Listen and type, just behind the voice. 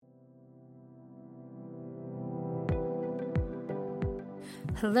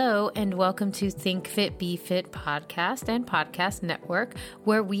Hello, and welcome to Think Fit, Be Fit podcast and podcast network,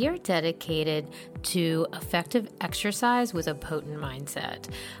 where we are dedicated to effective exercise with a potent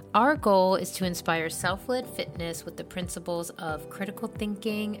mindset. Our goal is to inspire self-led fitness with the principles of critical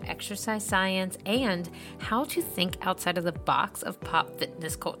thinking, exercise science, and how to think outside of the box of pop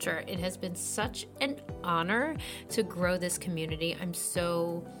fitness culture. It has been such an honor to grow this community. I'm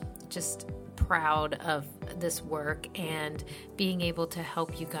so just proud of this work and being able to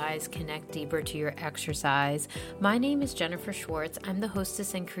help you guys connect deeper to your exercise. My name is Jennifer Schwartz. I'm the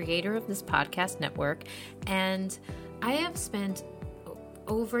hostess and creator of this podcast network, and I have spent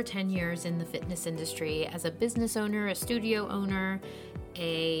over 10 years in the fitness industry as a business owner, a studio owner,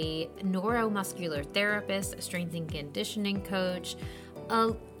 a neuromuscular therapist, a strength and conditioning coach,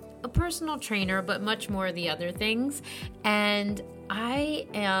 a personal trainer, but much more of the other things. And I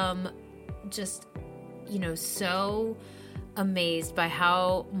am just, so amazed by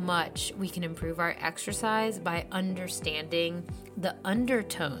how much we can improve our exercise by understanding the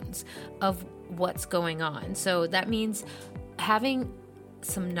undertones of what's going on. So that means having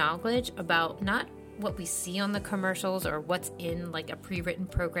some knowledge about not what we see on the commercials or what's in like a pre-written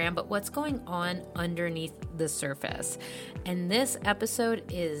program, but what's going on underneath the surface. And this episode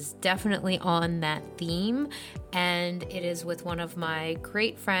is definitely on that theme, and it is with one of my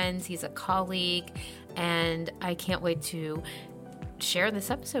great friends. He's a colleague, and I can't wait to share this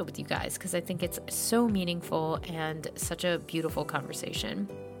episode with you guys because I think it's so meaningful and such a beautiful conversation.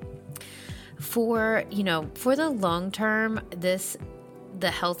 For the long term, the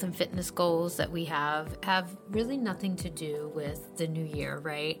health and fitness goals that we have really nothing to do with the new year,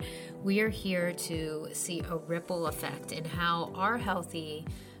 right? We are here to see a ripple effect in how our healthy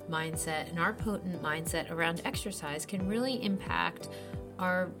mindset and our potent mindset around exercise can really impact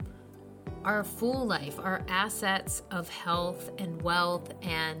our full life, our assets of health and wealth,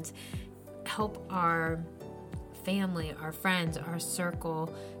 and help our family, our friends, our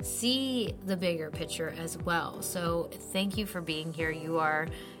circle see the bigger picture as well. So thank you for being here. You are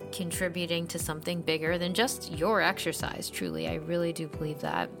contributing to something bigger than just your exercise. Truly, I really do believe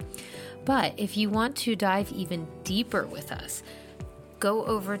that. But if you want to dive even deeper with us, go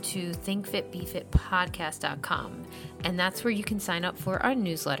over to thinkfitbefitpodcast.com, and that's where you can sign up for our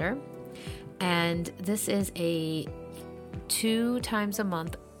newsletter. And this is a 2 times a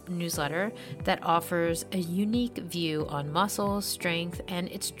month newsletter that offers a unique view on muscle strength, and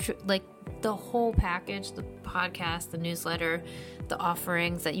it's like the whole package, the podcast, the newsletter, the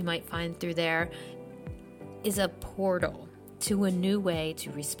offerings that you might find through there is a portal to a new way to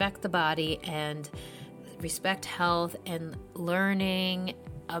respect the body and respect health and learning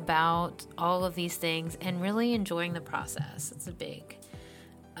about all of these things and really enjoying the process. It's a big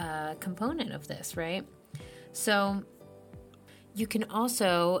component of this, right? So you can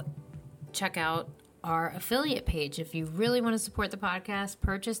also check out our affiliate page. If you really want to support the podcast,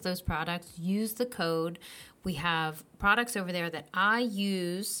 purchase those products, use the code. We have products over there that I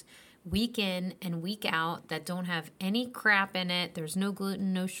use week in and week out that don't have any crap in it. There's no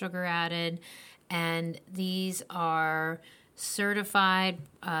gluten, no sugar added. And these are certified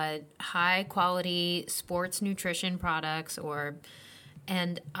high quality sports nutrition products,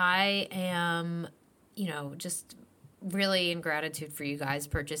 and I am, just really in gratitude for you guys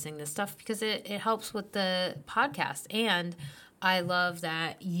purchasing this stuff because it helps with the podcast. And I love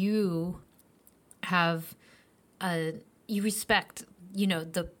that you have you respect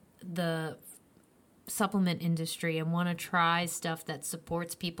the supplement industry and want to try stuff that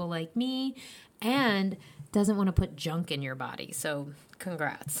supports people like me and doesn't want to put junk in your body. So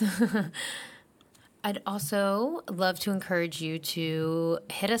congrats. I'd also love to encourage you to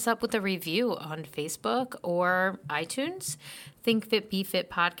hit us up with a review on Facebook or iTunes. Think Fit, Be Fit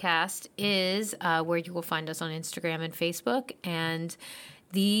podcast is where you will find us on Instagram and Facebook. And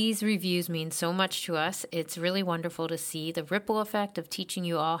these reviews mean so much to us. It's really wonderful to see the ripple effect of teaching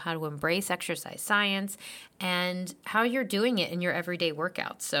you all how to embrace exercise science and how you're doing it in your everyday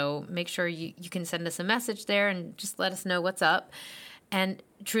workouts. So make sure you can send us a message there and just let us know what's up. And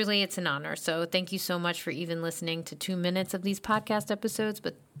truly, it's an honor. So thank you so much for even listening to 2 minutes of these podcast episodes.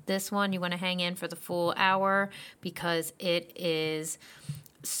 But this one, you want to hang in for the full hour because it is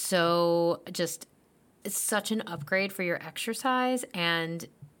it's such an upgrade for your exercise, and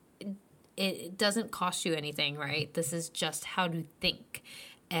it doesn't cost you anything, right? This is just how to think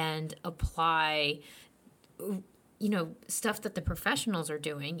and apply stuff that the professionals are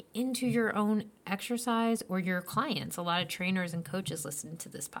doing into your own exercise or your clients. A lot of trainers and coaches listen to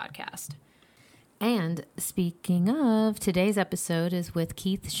this podcast. And speaking of, today's episode is with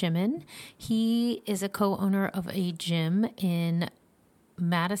Keith Shimmin. He is a co-owner of a gym in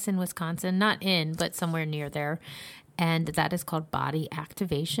Madison, Wisconsin, not in, but somewhere near there. And that is called Body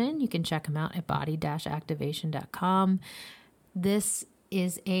Activation. You can check them out at body-activation.com. This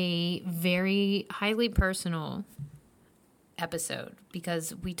is a very highly personal episode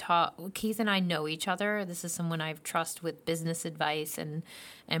because Keith and I know each other. This is someone I trust with business advice and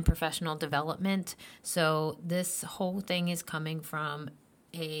professional development. So this whole thing is coming from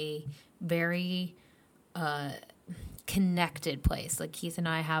a very connected place. Like Keith and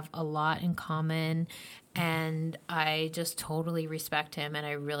I have a lot in common, and I just totally respect him, and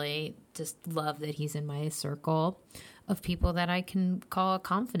I really just love that he's in my circle of people that I can call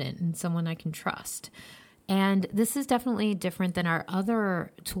confident and someone I can trust. And this is definitely different than our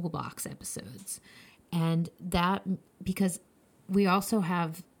other toolbox episodes. And that because we also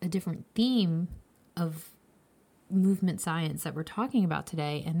have a different theme of movement science that we're talking about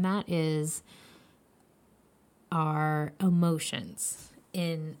today, and that is our emotions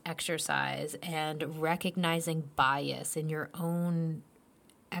in exercise and recognizing bias in your own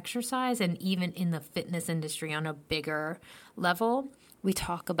exercise and even in the fitness industry on a bigger level. We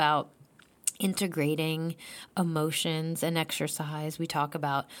talk about integrating emotions and exercise. We talk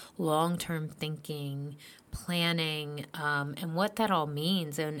about long-term thinking, planning, and what that all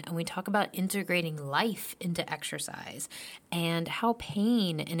means. And we talk about integrating life into exercise and how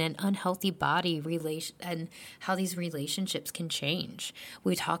pain and an unhealthy body and how these relationships can change.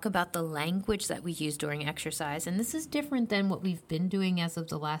 We talk about the language that we use during exercise. And this is different than what we've been doing as of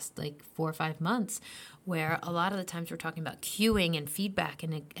the last 4 or 5 months, where a lot of the times we're talking about cueing and feedback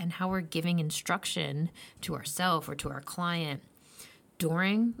and how we're giving instruction to ourselves or to our client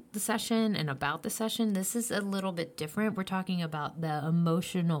during the session and about the session. This is a little bit different. We're talking about the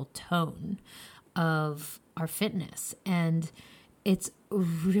emotional tone of our fitness, and it's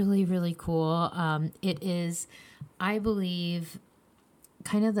really, really cool. It is, I believe,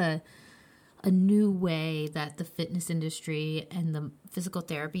 kind of a new way that the fitness industry and the physical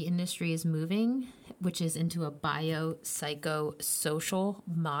therapy industry is moving, which is into a biopsychosocial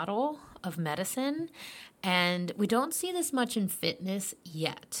model of medicine. And we don't see this much in fitness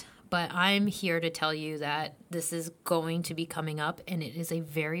yet, but I'm here to tell you that this is going to be coming up, and it is a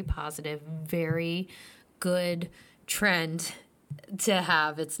very positive, very good trend to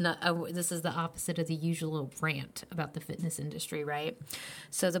have. It's not, this is the opposite of the usual rant about the fitness industry, right?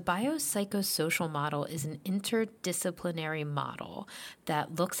 So the biopsychosocial model is an interdisciplinary model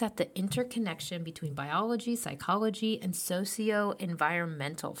that looks at the interconnection between biology, psychology, and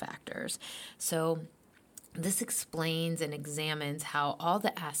socio-environmental factors. So this explains and examines how all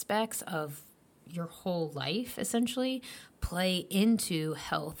the aspects of your whole life essentially play into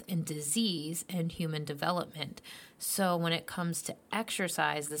health and disease and human development. So when it comes to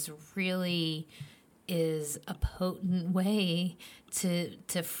exercise, this really is a potent way to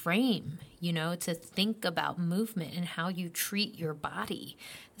frame, to think about movement and how you treat your body.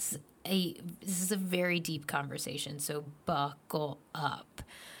 This is a very deep conversation, so buckle up.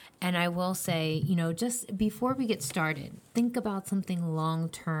 And I will say, just before we get started, think about something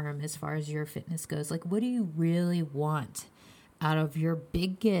long-term as far as your fitness goes. Like, what do you really want out of your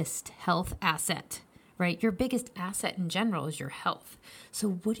biggest health asset, right? Your biggest asset in general is your health. So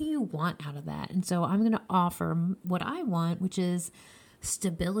what do you want out of that? And so I'm going to offer what I want, which is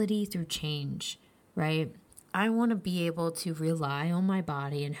stability through change, right? I want to be able to rely on my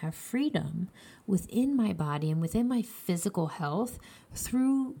body and have freedom within my body and within my physical health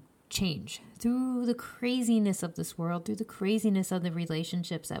through change, through the craziness of this world, through the craziness of the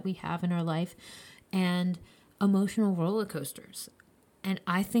relationships that we have in our life and emotional roller coasters. And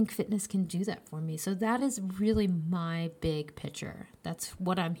I think fitness can do that for me. So that is really my big picture. That's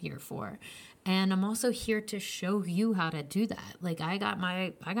what I'm here for. And I'm also here to show you how to do that. Like I got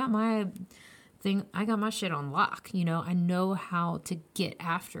my shit on lock. I know how to get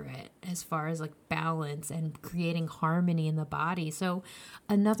after it as far as balance and creating harmony in the body. So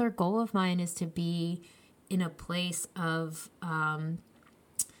another goal of mine is to be in a place of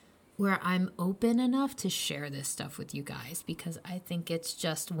where I'm open enough to share this stuff with you guys, because I think it's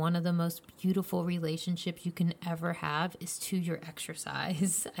just one of the most beautiful relationships you can ever have is to your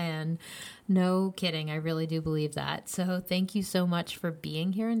exercise. And no kidding, I really do believe that. So thank you so much for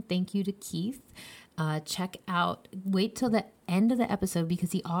being here, and thank you to Keith. Wait till the end of the episode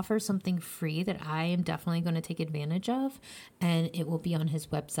because he offers something free that I am definitely going to take advantage of, and it will be on his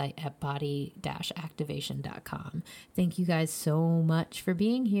website at body-activation.com. Thank you guys so much for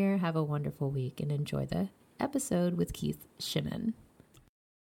being here. Have a wonderful week and enjoy the episode with Keith Shimmin.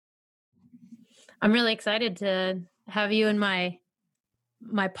 I'm really excited to have you in my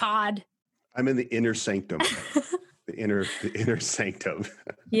pod. I'm in the inner sanctum. The the inner sanctum.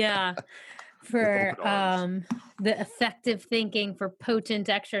 Yeah. For open arms. the effective thinking for potent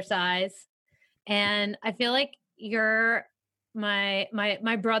exercise. And I feel like you're my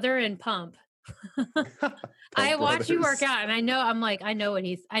brother in Pump. I watch you work out and I know what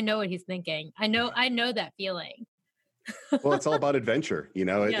he's thinking. I know that feeling. Well, it's all about adventure,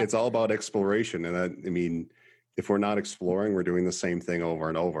 Yeah. it's all about exploration. And I mean, if we're not exploring, we're doing the same thing over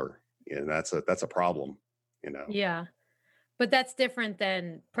and over. And that's a problem, Yeah. But that's different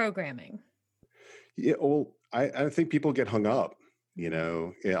than programming. Yeah. Well, I think people get hung up,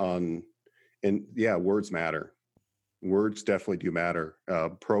 on, and yeah, words matter. Words definitely do matter.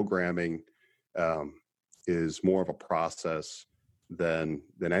 Programming is more of a process than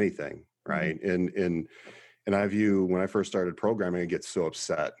anything, right? Mm-hmm. And I view, when I first started programming, I get so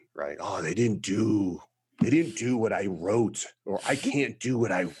upset, right? Oh, they didn't do what I wrote, or I can't do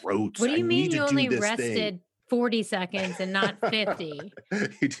what I wrote. What do you mean you only rested thing. 40 seconds and not 50?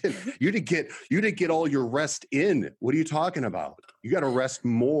 You didn't get all your rest in. What are you talking about? You got to rest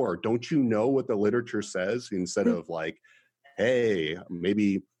more. Don't you know what the literature says? Instead of like, hey,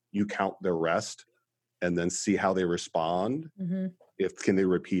 maybe you count their rest and then see how they respond. Mm-hmm. Can they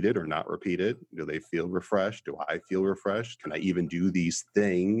repeat it or not repeat it? Do they feel refreshed? Do I feel refreshed? Can I even do these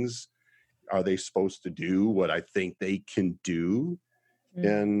things? Are they supposed to do what I think they can do?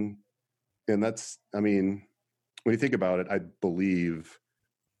 Mm. And that's, I mean, when you think about it, I believe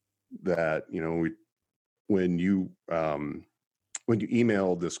that, when you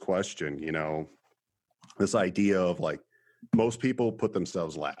emailed this question, this idea of like, most people put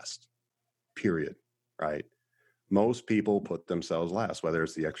themselves last, period, right? Most people put themselves last, whether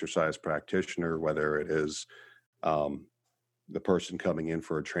it's the exercise practitioner, whether it is the person coming in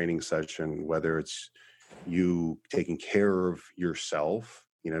for a training session, whether it's you taking care of yourself,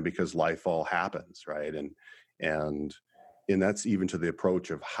 because life all happens, right? And that's even to the approach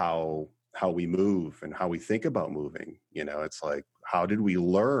of how we move and how we think about moving. It's like, how did we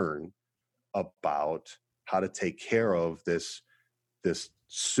learn about how to take care of this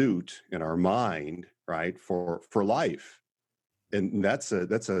suit in our mind, right, for life? And that's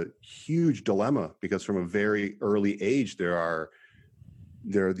a huge dilemma, because from a very early age there are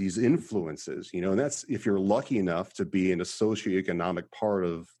these influences, and that's if you're lucky enough to be in a socioeconomic part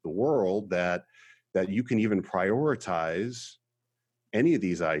of the world that you can even prioritize any of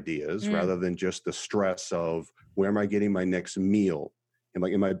these ideas rather than just the stress of, where am I getting my next meal?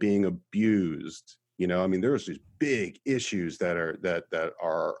 Am I being abused? I mean, there's these big issues that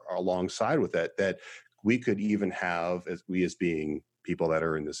are alongside with that we could even have, as being people that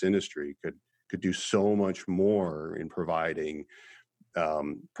are in this industry, could do so much more in providing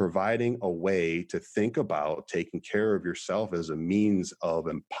a way to think about taking care of yourself as a means of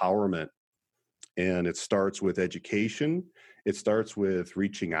empowerment. And it starts with education. It starts with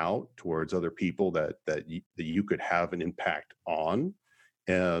reaching out towards other people that you could have an impact on.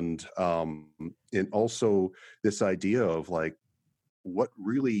 And also this idea of like, what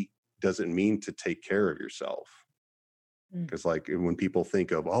really does it mean to take care of yourself? Because like, when people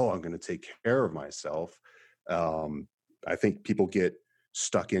think of, oh, I'm going to take care of myself, I think people get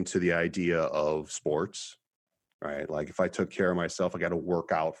stuck into the idea of sports, right? Like, if I took care of myself, I got to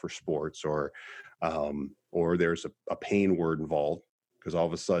work out for sports, or there's a pain word involved, because all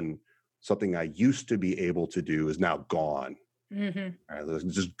of a sudden something I used to be able to do is now gone. Mm-hmm. Right, it's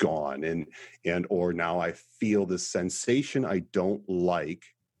just gone. Or now I feel this sensation I don't like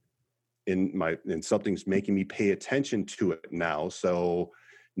and something's making me pay attention to it now. So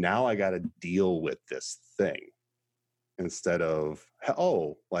now I got to deal with this thing, instead of,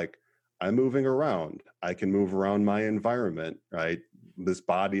 oh, like, I'm moving around. I can move around my environment, right? This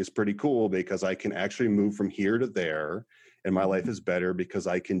body is pretty cool because I can actually move from here to there, and my life is better because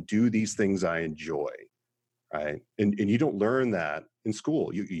I can do these things I enjoy, right? And you don't learn that in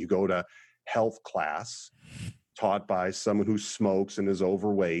school. You go to health class taught by someone who smokes and is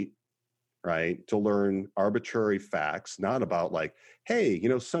overweight, right? To learn arbitrary facts, not about like, hey,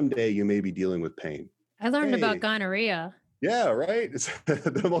 someday you may be dealing with pain. I learned about gonorrhea. Yeah, right. It's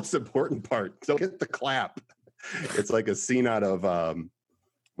the most important part. Don't get the clap. It's like a scene out of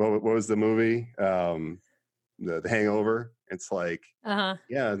what was the movie? The Hangover. It's like, yeah,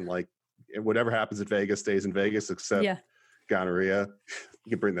 and like, whatever happens in Vegas stays in Vegas, except gonorrhea.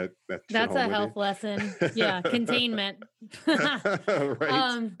 You can bring that That's a health lesson. Yeah, containment.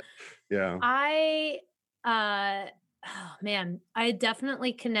 Right. Yeah. Oh man, I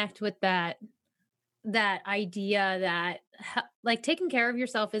definitely connect with that idea that like taking care of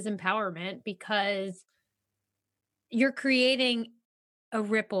yourself is empowerment, because you're creating a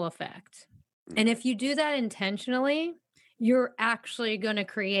ripple effect. And if you do that intentionally, you're actually going to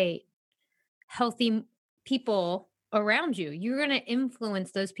create healthy people around you. You're going to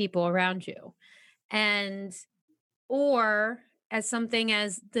influence those people around you. And, or as something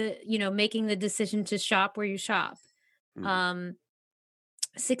as making the decision to shop where you shop. Mm-hmm.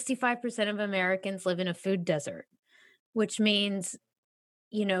 65% of Americans live in a food desert, which means,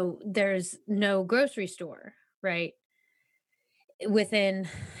 there's no grocery store, right? Within,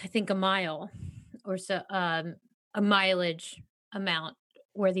 I think, a mile or so, a mileage amount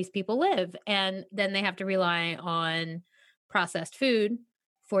where these people live. And then they have to rely on processed food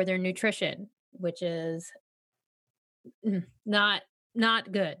for their nutrition, which is not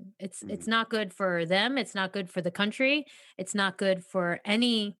good. It's not good for them. It's not good for the country. It's not good for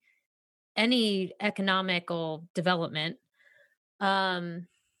any economical development. And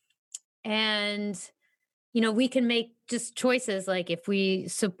we can make just choices like if we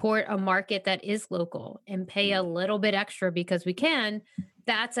support a market that is local and pay a little bit extra because we can,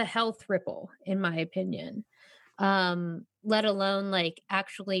 that's a health ripple, in my opinion. Let alone like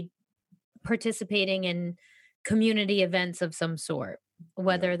actually participating in community events of some sort,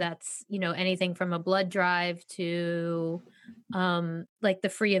 whether that's, anything from a blood drive to like the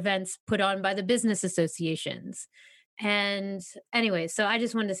free events put on by the business associations. And anyway, so I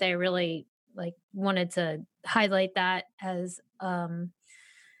just wanted to say I really wanted to highlight that as a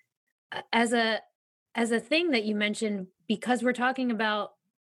thing that you mentioned, because we're talking about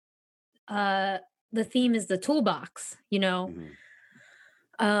the theme is the toolbox,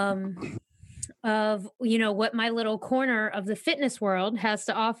 of what my little corner of the fitness world has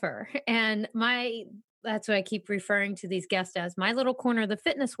to offer. And that's what I keep referring to these guests as. My little corner of the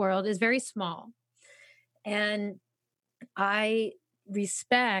fitness world is very small. And I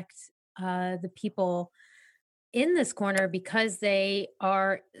respect the people in this corner because they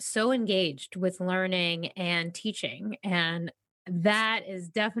are so engaged with learning and teaching. And that is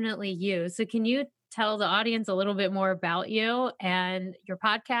definitely you. So can you tell the audience a little bit more about you and your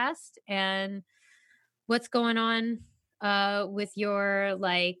podcast and what's going on with your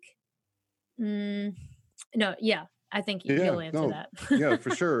I think you'll answer that. Yeah,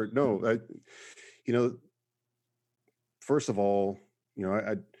 for sure. No, first of all,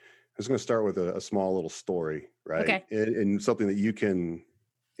 I was going to start with a small little story, right? Okay. And something that you can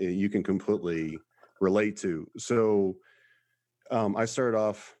completely relate to. So I started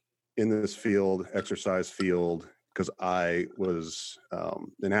off in this field, exercise field, because I was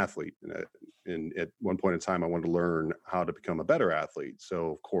an athlete. And at one point in time, I wanted to learn how to become a better athlete. So,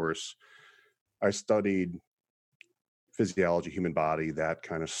 of course, I studied physiology, human body, that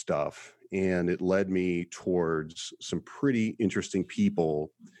kind of stuff. And it led me towards some pretty interesting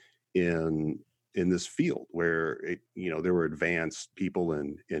people in this field where there were advanced people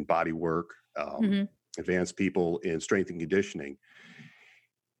in body work, advanced people in strength and conditioning,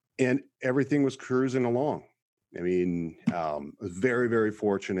 and everything was cruising along. I mean, very, very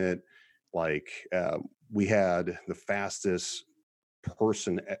fortunate. We had the fastest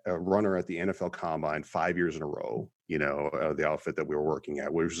runner at the NFL Combine 5 years in a row, the outfit that we were working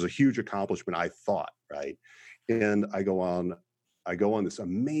at, which was a huge accomplishment, I thought, right? And I go on this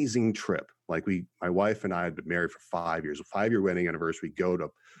amazing trip. My wife and I had been married for 5 years, a 5-year wedding anniversary. We go to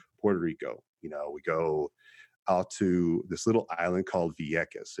Puerto Rico, we go out to this little island called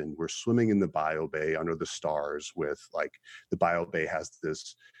Vieques, and we're swimming in the Bio Bay under the stars with the Bio Bay has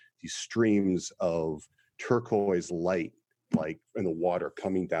these streams of turquoise light, in the water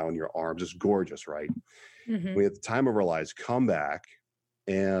coming down your arms. It's gorgeous, right? Mm-hmm. We, at the time of our lives, come back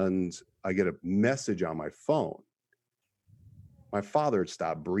and I get a message on my phone. My father had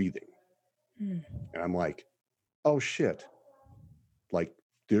stopped breathing. And I'm like, oh shit.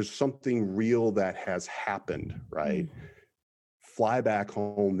 There's something real that has happened, right? Fly back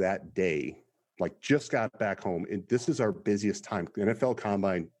home that day, just got back home. And this is our busiest time. The NFL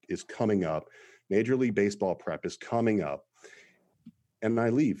Combine is coming up. Major League Baseball prep is coming up. And I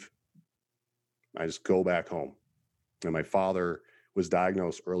leave. I just go back home. And my father was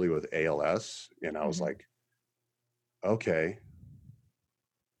diagnosed early with ALS. And I was like, okay.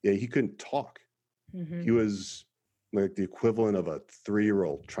 Yeah, he couldn't talk. Mm-hmm. He was like the equivalent of a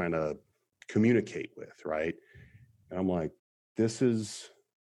 3-year-old trying to communicate with, right? And I'm like, this is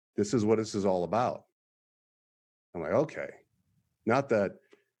what this is all about. I'm like, okay. Not that,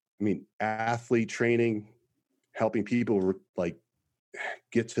 athlete training, helping people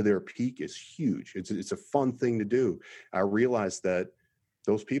get to their peak is huge. It's a fun thing to do. I realized that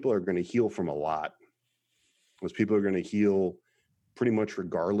those people are going to heal from a lot. Those people are going to heal pretty much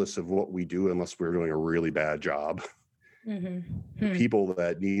regardless of what we do, unless we're doing a really bad job. Mm-hmm. The people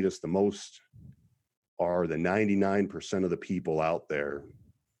that need us the most are the 99% of the people out there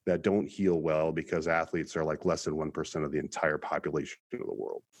that don't heal well, because athletes are like less than 1% of the entire population of the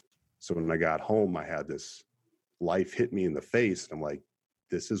world. So when I got home, I had this life hit me in the face. And I'm like,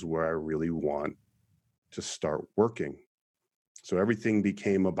 this is where I really want to start working. So everything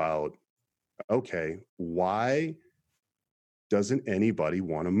became about, okay, why doesn't anybody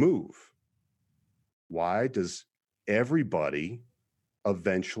want to move? Why does everybody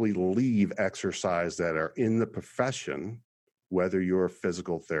eventually leave exercise that are in the profession, whether you're a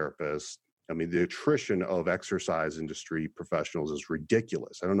physical therapist? I mean, the attrition of exercise industry professionals is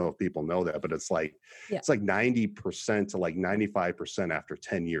ridiculous. I don't know if people know that, but it's like 90% to like 95% after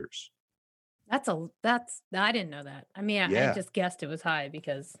 10 years. I didn't know that. I mean, I just guessed it was high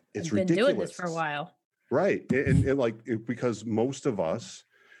because it's I've been ridiculous. doing this for a while. Right. And because most of us,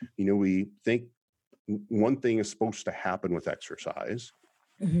 we think one thing is supposed to happen with exercise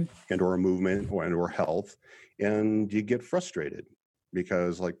and or movement or health, and you get frustrated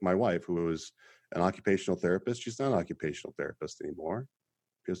because, like my wife, who was an occupational therapist, she's not an occupational therapist anymore.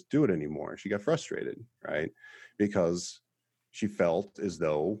 She doesn't do it anymore. She got frustrated, right? Because she felt as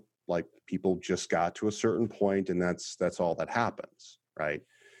though like people just got to a certain point and that's all that happens, right?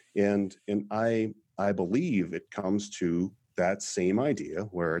 And I believe it comes to that same idea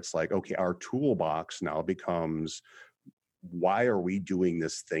where it's like, okay, our toolbox now becomes, why are we doing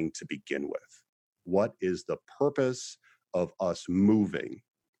this thing to begin with? What is the purpose of us moving,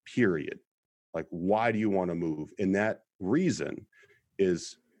 period? Like, why do you want to move? And that reason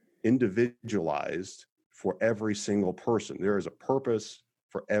is individualized for every single person. There is a purpose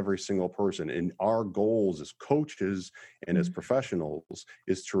for every single person. And our goals as coaches and as professionals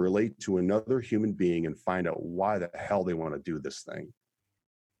is to relate to another human being and find out why the hell they want to do this thing.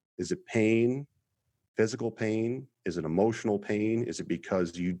 Is it pain? Physical pain? Is it emotional pain? Is it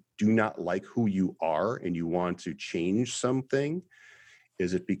because you do not like who you are and you want to change something?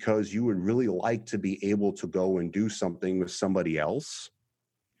 Is it because you would really like to be able to go and do something with somebody else?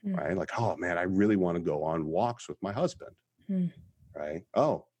 Right? Like, oh man, I really want to go on walks with my husband. Right?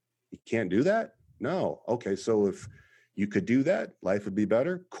 Oh, you can't do that? No. Okay. So if you could do that, life would be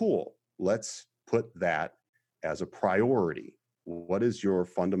better. Cool. Let's put that as a priority. What is your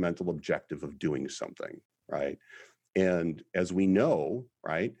fundamental objective of doing something? Right? And as we know,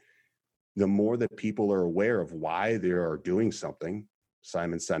 right, the more that people are aware of why they are doing something,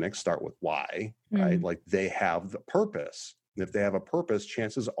 Simon Sinek, start with why, right? Like they have the purpose. And if they have a purpose,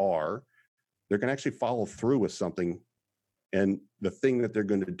 chances are they're going to actually follow through with something. And the thing that they're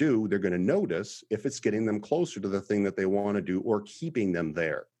going to do, they're going to notice if it's getting them closer to the thing that they want to do or keeping them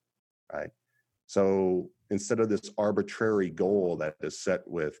there, right? So instead of this arbitrary goal that is set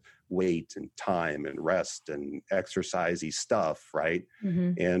with weight and time and rest and exercisey stuff, right?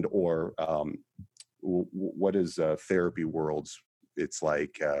 And or what is therapy worlds? It's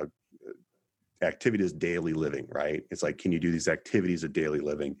like activity is daily living, right? It's like, can you do these activities of daily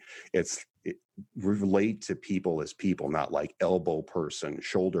living? Relate to people as people, not like elbow person,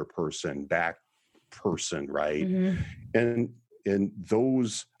 shoulder person, back person, right? And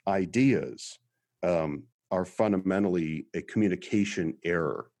those ideas are fundamentally a communication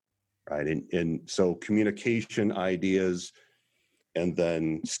error, right? And so communication ideas and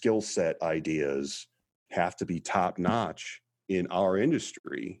then skill set ideas have to be top notch in our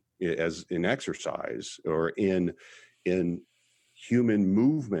industry, as in exercise or in human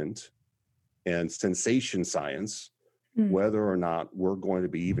movement and sensation science, whether or not we're going to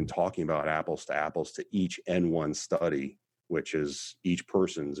be even talking about apples to each N1 study, which is each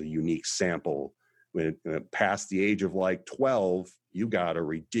person's a unique sample. When past the age of like 12, you got a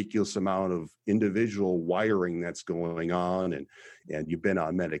ridiculous amount of individual wiring that's going on, and you've been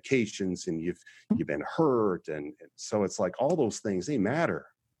on medications and you've been hurt, and so it's like all those things, they matter,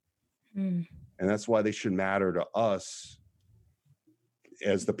 and that's why they should matter to us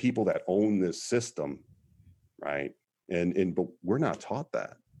as the people that own this system, right? But we're not taught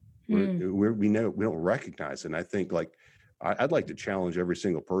that. We don't recognize it. And I think like I'd like to challenge every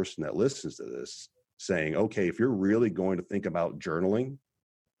single person that listens to this, saying, okay, if you're really going to think about journaling,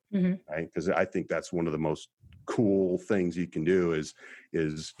 right? Because I think that's one of the most cool things you can do is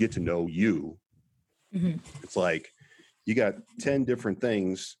get to know you. It's like you got 10 different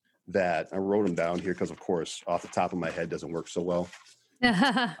things that I wrote them down here because, of course, off the top of my head doesn't work so well.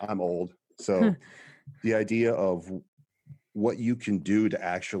 I'm old. So the idea of what you can do to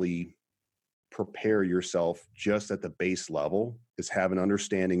actually prepare yourself just at the base level is have an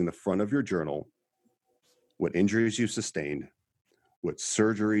understanding in the front of your journal what injuries you've sustained, what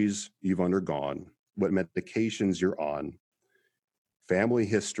surgeries you've undergone, what medications you're on, family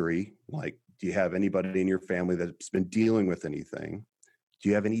history, like Do you have anybody in your family that's been dealing with anything? Do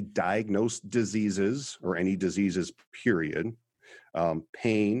you have any diagnosed diseases or any diseases, period?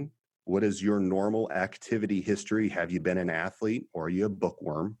 Pain. What is your normal activity history? Have you been an athlete or are you a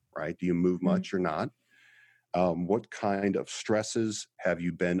bookworm, right? Do you move much or not? What kind of stresses have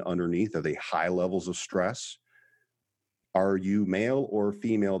you been underneath? Are they high levels of stress? Are you male or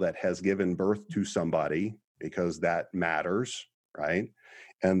female that has given birth to somebody? Because that matters, right?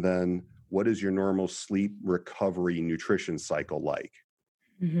 And then what is your normal sleep, recovery, nutrition cycle like?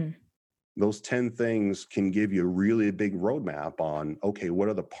 Mm-hmm. Those 10 things can give you a really big roadmap on, okay, what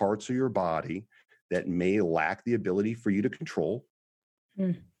are the parts of your body that may lack the ability for you to control?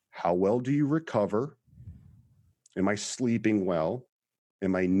 How well do you recover? Am I sleeping well?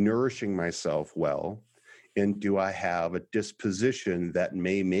 Am I nourishing myself well? And do I have a disposition that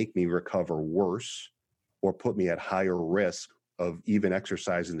may make me recover worse or put me at higher risk of even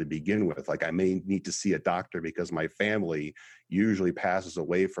exercising to begin with? Like, I may need to see a doctor because my family usually passes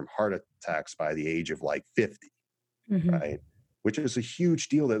away from heart attacks by the age of like 50, right? Which is a huge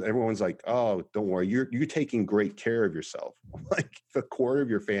deal that everyone's like, oh, don't worry, you're taking great care of yourself. Like the core of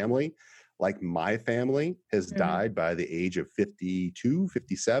your family, like my family has died by the age of 52,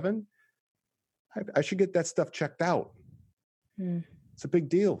 57. I should get that stuff checked out. It's a big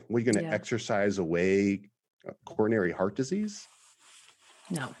deal. We're going to exercise away coronary heart disease?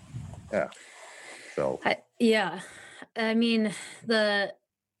 No. Yeah. So. I mean, I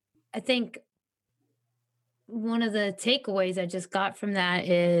think one of the takeaways I just got from that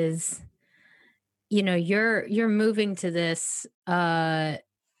is, you're moving to this, you're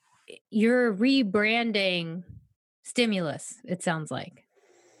rebranding stimulus, it sounds like.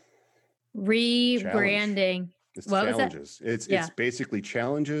 Rebranding. It's what challenges. It's basically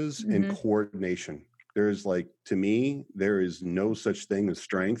challenges and coordination. There's to me, there is no such thing as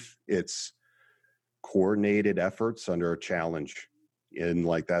strength. It's coordinated efforts under a challenge. And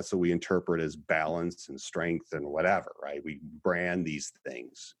that's what we interpret as balance and strength and whatever, right? We brand these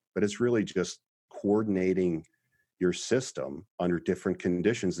things, but it's really just coordinating your system under different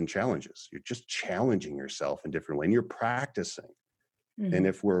conditions and challenges. You're just challenging yourself in different ways, and you're practicing. And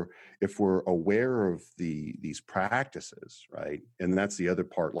if we're aware of these practices, right? And that's the other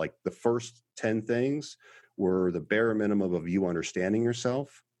part. Like the first 10 things were the bare minimum of you understanding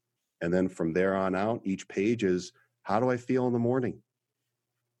yourself. And then from there on out, each page is, how do I feel in the morning?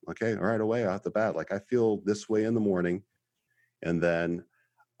 Okay, right away off the bat, I feel this way in the morning. And then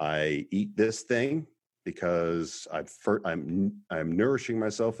I eat this thing because I'm nourishing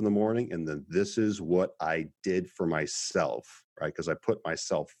myself in the morning. And then this is what I did for myself, right? Because I put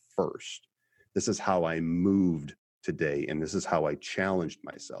myself first. This is how I moved today. And this is how I challenged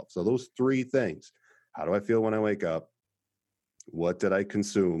myself. So those three things: how do I feel when I wake up? What did I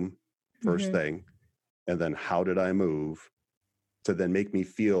consume first thing? And then how did I move to then make me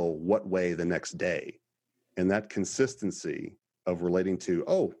feel what way the next day? And that consistency of relating to,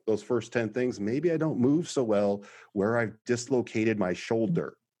 those first 10 things, maybe I don't move so well where I've dislocated my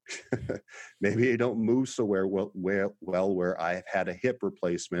shoulder. Maybe I don't move so well where I've had a hip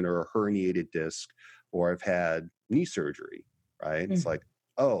replacement or a herniated disc, or I've had knee surgery, right? It's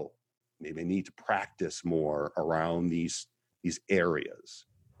maybe I need to practice more around these areas,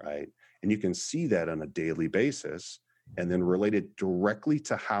 right? And you can see that on a daily basis and then relate it directly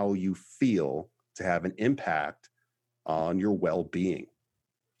to how you feel to have an impact on your well-being.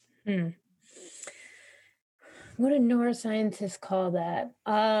 What do neuroscientists call that?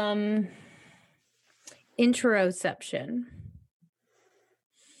 Interoception.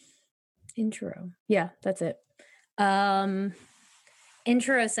 Yeah, that's it.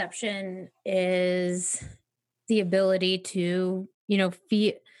 Interoception is the ability to,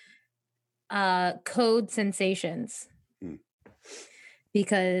 feel, code sensations.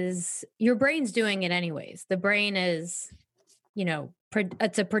 Because your brain's doing it anyways. The brain is,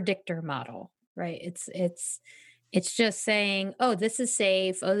 it's a predictor model, right? It's just saying, oh, this is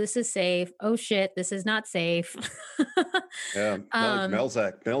safe. Oh, this is safe. Oh shit, this is not safe. Yeah,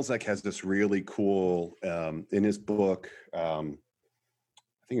 Melzack has this really cool in his book. I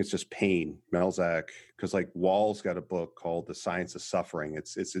think it's just Pain. Melzack, because Wall's got a book called The Science of Suffering.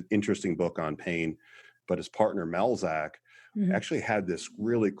 It's an interesting book on pain, but his partner Melzack actually had this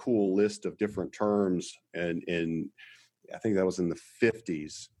really cool list of different terms, and I think that was in the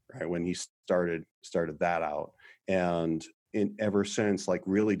 50s, right, when he started that out, and ever since,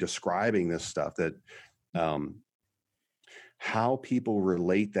 really describing this stuff, that how people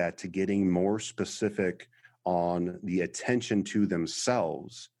relate that to getting more specific on the attention to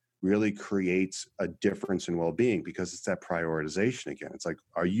themselves really creates a difference in well-being, because it's that prioritization again. It's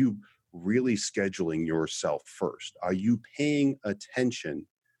are you really scheduling yourself first? Are you paying attention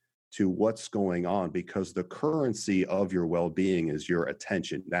to what's going on? Because the currency of your well-being is your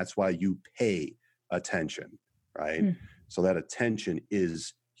attention. That's why you pay attention, right? So that attention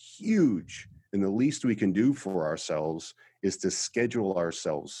is huge. And the least we can do for ourselves is to schedule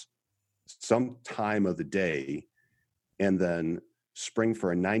ourselves some time of the day and then spring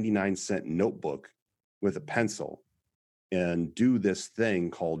for a 99-cent notebook with a pencil and do this thing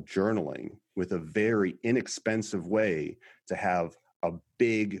called journaling with a very inexpensive way to have a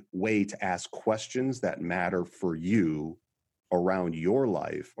big way to ask questions that matter for you around your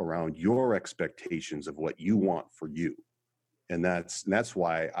life, around your expectations of what you want for you. And that's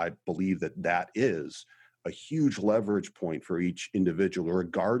why I believe that is a huge leverage point for each individual,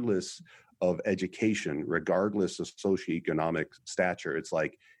 regardless of education, regardless of socioeconomic stature. It's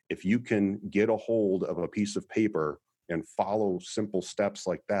like, if you can get a hold of a piece of paper and follow simple steps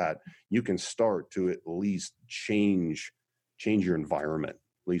like that, you can start to at least change your environment,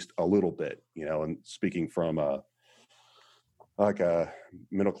 at least a little bit, and speaking from a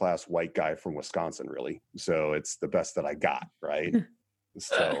middle-class white guy from Wisconsin, really. So it's the best that I got, right?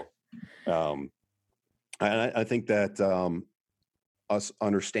 So, and I think that us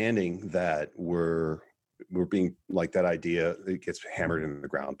understanding that we're being, like, that idea, it gets hammered into the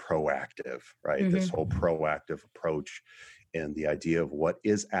ground, proactive, right? This whole proactive approach and the idea of what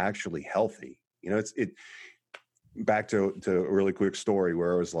is actually healthy. Back to a really quick story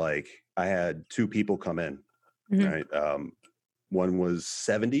where it was like, I had two people come in, right? One was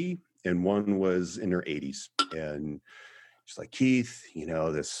 70 and one was in her 80s. And she's like, Keith,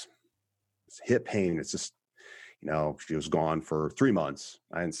 this hip pain, it's just, she was gone for 3 months.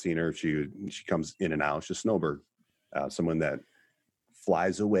 I hadn't seen her. She comes in and out. She's a snowbird, someone that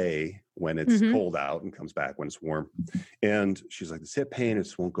flies away when it's cold out and comes back when it's warm. And she's like, this hip pain, it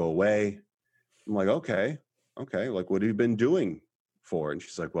just won't go away. I'm like, okay. Like, what have you been doing for? And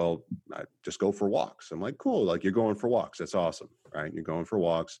she's like, well, I just go for walks. I'm like, cool. Like, you're going for walks. That's awesome. Right. You're going for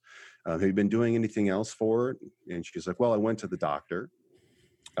walks. Have you been doing anything else for it? And she's like, well, I went to the doctor,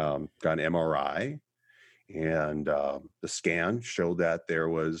 got an MRI, and the scan showed that there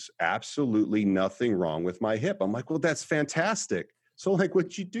was absolutely nothing wrong with my hip. I'm like, well, that's fantastic. So, like,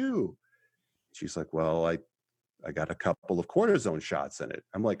 what'd you do? She's like, well, I got a couple of cortisone shots in it.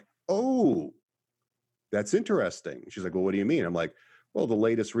 I'm like, oh, that's interesting. She's like, well, what do you mean? I'm like, well, the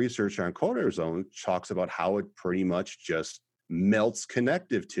latest research on cortisone talks about how it pretty much just melts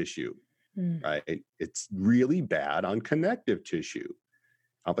connective tissue, right? It's really bad on connective tissue.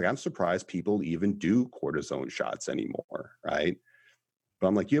 I'm like, I'm surprised people even do cortisone shots anymore, right? But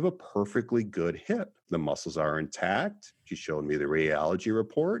I'm like, you have a perfectly good hip. The muscles are intact. She showed me the radiology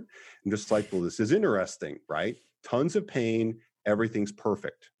report. I'm just like, well, this is interesting, right? Tons of pain. Everything's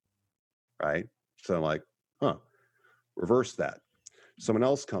perfect, right? So I'm like, reverse that. Someone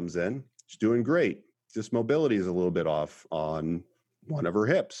else comes in. She's doing great. Just mobility is a little bit off on one of her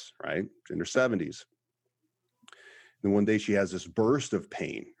hips, right? She's in her 70s. Then one day she has this burst of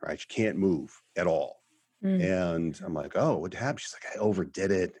pain, right? She can't move at all. And I'm like, oh, what happened? She's like, I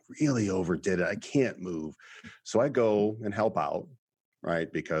overdid it, really overdid it. I can't move. So I go and help out,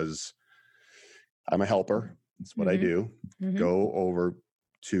 right? Because I'm a helper. That's what I do. Go over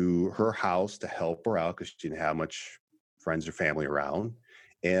to her house to help her out because she didn't have much friends or family around,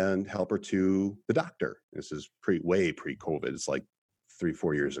 and help her to the doctor. This is way pre-COVID. It's like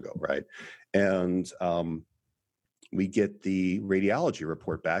 3-4 years ago, right? And we get the radiology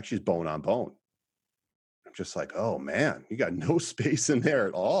report back. She's bone on bone. I'm just like, oh man, you got no space in there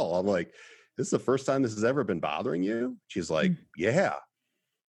at all. I'm like, this is the first time this has ever been bothering you? She's like, yeah.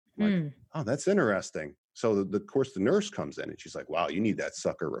 I'm like, oh, that's interesting. So of course the nurse comes in and she's like, wow, you need that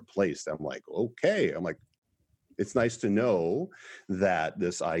sucker replaced. I'm like, okay. I'm like, it's nice to know that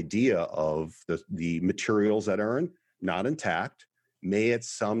this idea of the materials that are not intact may at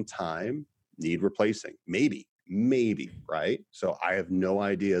some time need replacing. Maybe, right? So I have no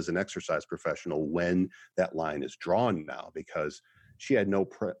idea as an exercise professional when that line is drawn now, because she had no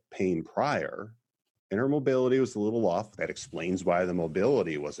pain prior and her mobility was a little off. That explains why the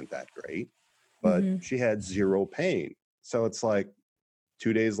mobility wasn't that great, but she had zero pain. So it's like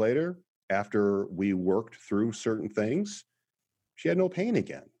 2 days later, after we worked through certain things, she had no pain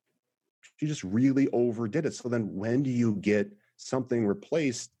again. She just really overdid it. So then when do you get something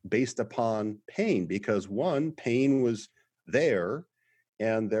replaced based upon pain? Because one, pain was there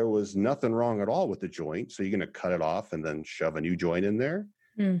and there was nothing wrong at all with the joint. So you're going to cut it off and then shove a new joint in there?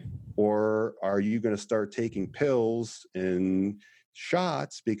 Or are you going to start taking pills and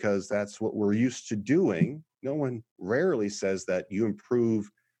shots because that's what we're used to doing? No one rarely says that you improve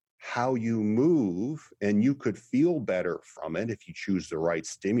how you move, and you could feel better from it if you choose the right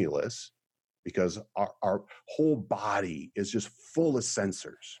stimulus, because our whole body is just full of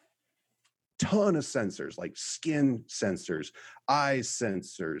sensors. Ton of sensors, like skin sensors, eye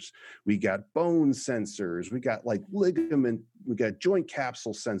sensors, we got bone sensors, we got like ligament, we got joint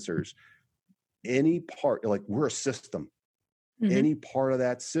capsule sensors. Any part, like we're a system. Any part of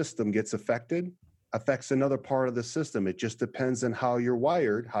that system gets affects another part of the system. It just depends on how you're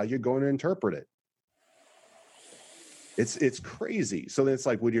wired, how you're going to interpret it. It's crazy. So then it's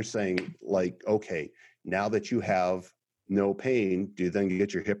like what you're saying, like, okay, now that you have no pain, do you then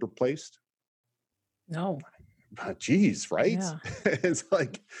get your hip replaced? No. Geez, right? Yeah. It's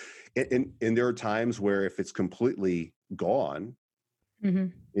like, and there are times where if it's completely gone,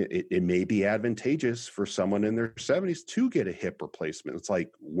 it may be advantageous for someone in their 70s to get a hip replacement. It's like,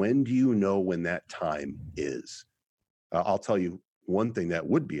 when do you know when that time is? I'll tell you one thing that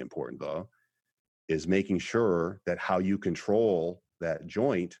would be important, though, is making sure that how you control that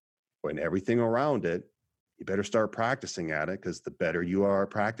joint and everything around it, you better start practicing at it, because the better you are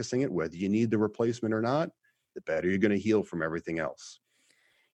practicing it, whether you need the replacement or not, the better you're going to heal from everything else.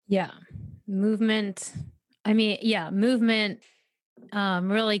 Yeah. Movement. I mean, yeah, movement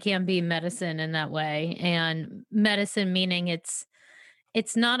really can be medicine in that way. And medicine meaning it's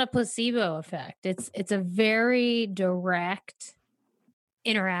not a placebo effect. It's a very direct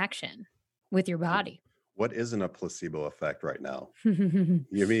interaction with your body. What isn't a placebo effect right now? You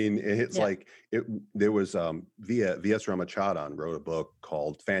mean it's like it? There was V.S. Ramachandran wrote a book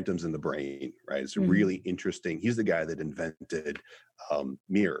called Phantoms in the Brain. Right, it's really interesting. He's the guy that invented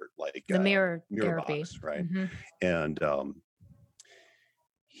mirror, like the mirror box, right? And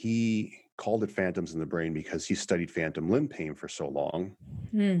he called it Phantoms in the Brain because he studied phantom limb pain for so long,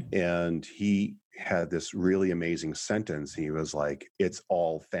 and he had this really amazing sentence. He was like, "It's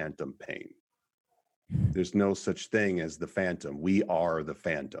all phantom pain. There's no such thing as the phantom. We are the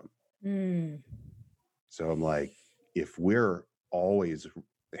phantom." So I'm like, if we're always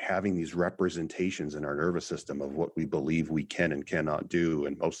having these representations in our nervous system of what we believe we can and cannot do,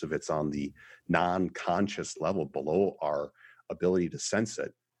 and most of it's on the non-conscious level below our ability to sense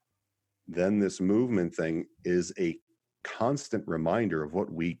it, then this movement thing is a constant reminder of what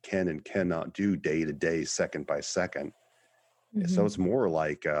we can and cannot do day to day, second by second. So it's more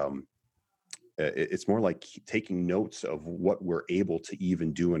like taking notes of what we're able to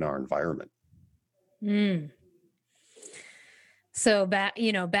even do in our environment. So back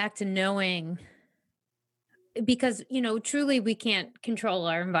to knowing, because, truly we can't control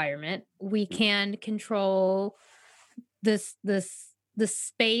our environment. We can control the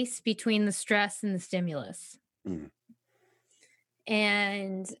space between the stress and the stimulus.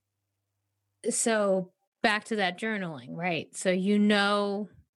 And so back to that journaling, right? So you know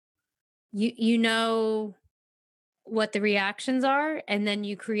what the reactions are, and then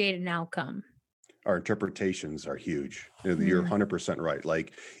you create an outcome. Our interpretations are huge. You're 100% right.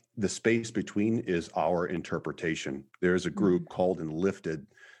 Like, the space between is our interpretation. There's a group called Enlifted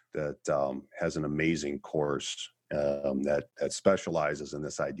that has an amazing course that specializes in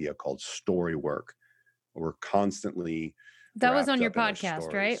this idea called story work. We're constantly that was on your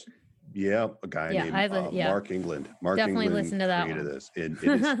podcast, right? Yeah, a guy named Mark England. Mark definitely England listen to that created one. This.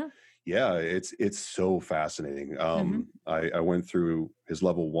 It's so fascinating. I went through his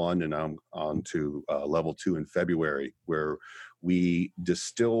level 1, and I'm on to level 2 in February, where we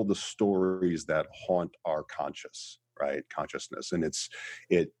distill the stories that haunt our consciousness. And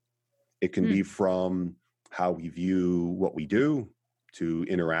it can be from how we view what we do to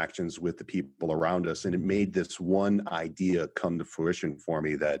interactions with the people around us. And it made this one idea come to fruition for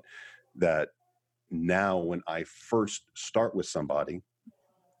me that now when I first start with somebody,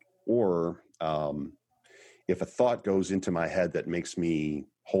 or if a thought goes into my head that makes me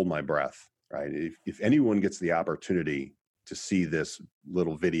hold my breath, right? If anyone gets the opportunity to see this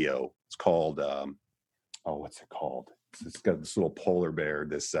little video, it's called, what's it called? It's got this little polar bear.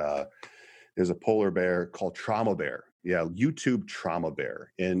 There's a polar bear called Trauma Bear. Yeah, YouTube Trauma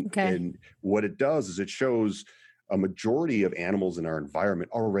Bear. And what it does is it shows a majority of animals in our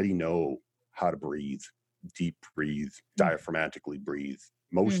environment already know how to breathe, deep breathe, diaphragmatically breathe.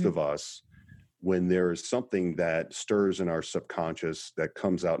 Most of us, when there is something that stirs in our subconscious that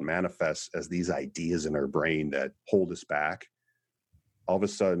comes out and manifests as these ideas in our brain that hold us back, all of a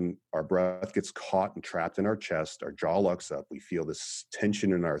sudden our breath gets caught and trapped in our chest, our jaw locks up, we feel this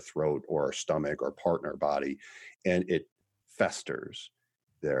tension in our throat or our stomach or part in our body, and it festers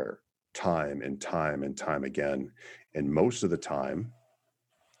there time and time and time again. And most of the time,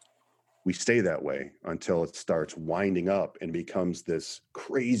 we stay that way until it starts winding up and becomes this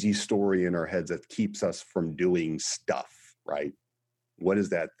crazy story in our heads that keeps us from doing stuff, right? What is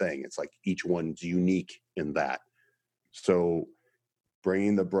that thing? It's like each one's unique in that. So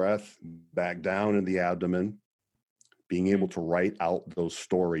bringing the breath back down in the abdomen, being able to write out those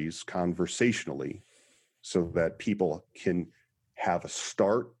stories conversationally so that people can have a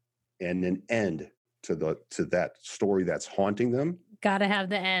start and an end to that story that's haunting them. Gotta have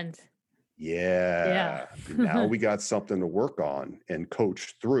the end. Yeah. Now we got something to work on and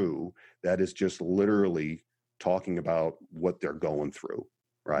coach through that is just literally talking about what they're going through,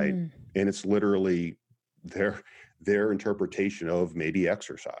 right? And it's literally their interpretation of maybe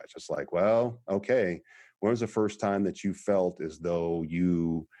exercise. It's like, well, okay, when was the first time that you felt as though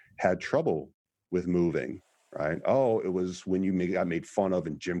you had trouble with moving, right? Oh, it was when you got made fun of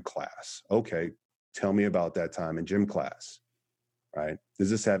in gym class. Okay, tell me about that time in gym class. Right? Does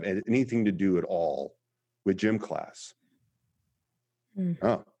this have anything to do at all with gym class?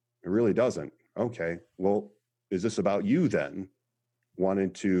 Oh, it really doesn't. Okay. Well, is this about you then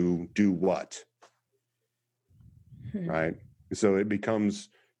wanting to do what? Right? So it becomes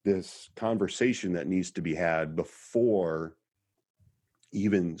this conversation that needs to be had before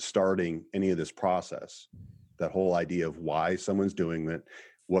even starting any of this process. That whole idea of why someone's doing it,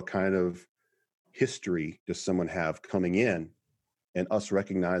 what kind of history does someone have coming in, and us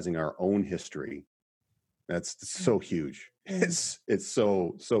recognizing our own history. That's so huge. It's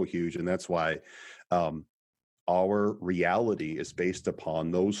so huge. And that's why our reality is based upon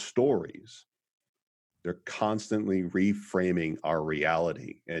those stories. They're constantly reframing our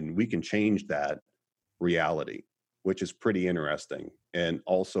reality, and we can change that reality, which is pretty interesting and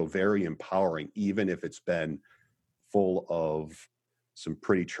also very empowering, even if it's been full of some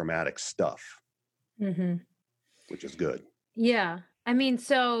pretty traumatic stuff, which is good. Yeah. I mean,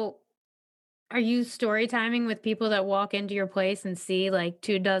 so are you story timing with people that walk into your place and see like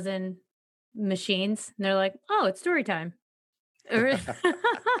 24 machines and they're like, oh, it's story time? Or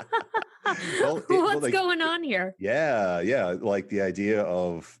what's going on here? Yeah. Like the idea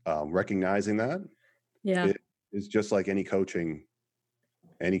of recognizing that. Yeah. It is just like any coaching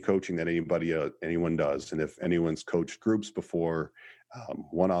that anyone does. And if anyone's coached groups before,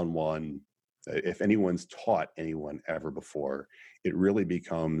 one-on-one, if anyone's taught anyone ever before, it really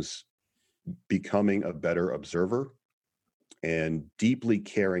becomes becoming a better observer and deeply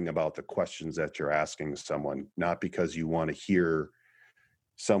caring about the questions that you're asking someone, not because you want to hear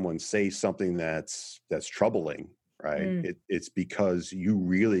someone say something that's troubling, right? It's because you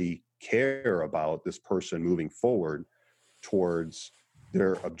really care about this person moving forward towards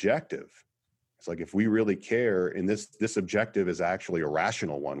their objective. It's like, if we really care, and this objective is actually a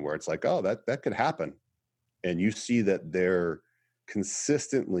rational one, where it's like, oh, that could happen. And you see that they're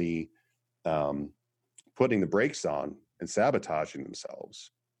consistently putting the brakes on and sabotaging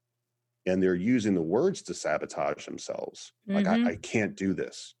themselves. And they're using the words to sabotage themselves. Like, I can't do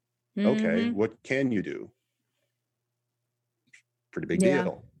this. Okay, what can you do? Pretty big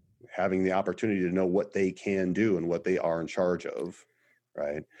deal. Having the opportunity to know what they can do and what they are in charge of,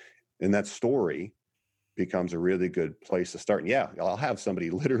 right? And that story becomes a really good place to start. And yeah, I'll have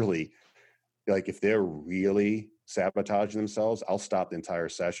somebody literally, like, if they're really sabotaging themselves, I'll stop the entire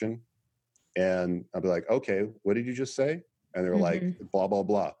session and I'll be like, okay, what did you just say? And they're like, blah, blah,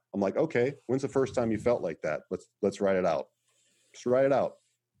 blah. I'm like, okay, when's the first time you felt like that? Let's write it out. Just write it out.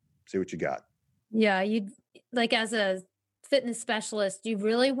 See what you got. Yeah. You, like, as a fitness specialist, you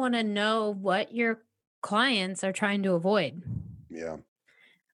really want to know what your clients are trying to avoid. Yeah.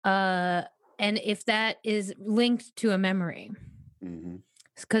 And if that is linked to a memory,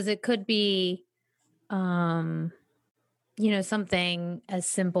 because it could be, something as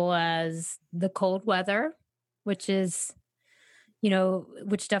simple as the cold weather, which is,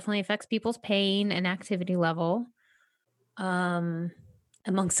 which definitely affects people's pain and activity level,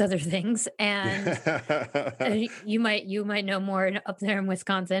 amongst other things. And you might know more up there in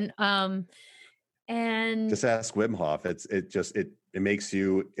Wisconsin. And just ask Wim Hof. It makes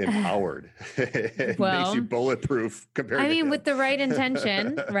you empowered. It makes you bulletproof compared to him. with the right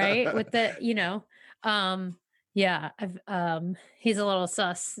intention, right? With the, he's a little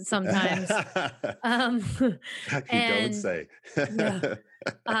sus sometimes. You don't say.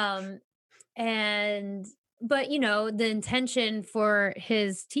 But the intention for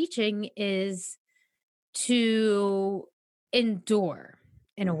his teaching is to endure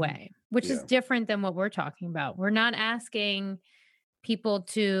in a way, which is different than what we're talking about. We're not asking people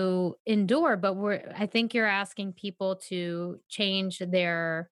to endure, but I think you're asking people to change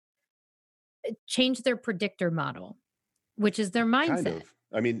their predictor model, which is their mindset.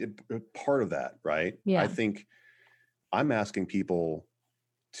 I mean, part of that, right? Yeah. I think I'm asking people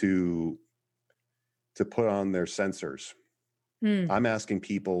to put on their sensors. I'm asking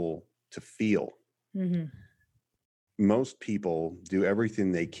people to feel. Mm-hmm. Most people do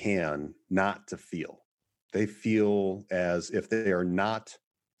everything they can not to feel. They feel as if they are not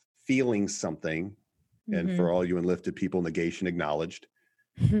feeling something. And for all you enlifted people, negation acknowledged.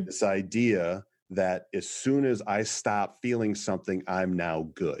 This idea that as soon as I stop feeling something, I'm now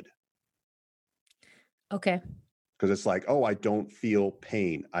good. Okay. Because it's like, oh, I don't feel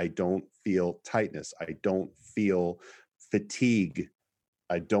pain. I don't feel tightness. I don't feel fatigue.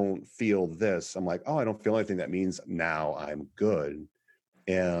 I don't feel this. I'm like, oh, I don't feel anything. That means now I'm good.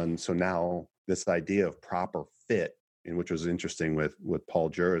 And so now this idea of proper fit, and which was interesting with Paul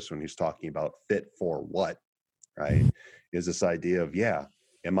Juris when he's talking about fit for what, right? Is this idea of, yeah,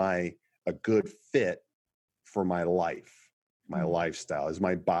 am I a good fit for my life, my lifestyle? Is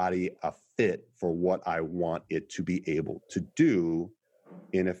my body a fit for what I want it to be able to do?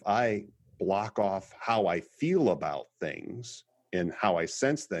 And if I block off how I feel about things and how I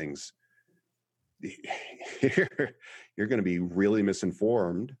sense things, you're going to be really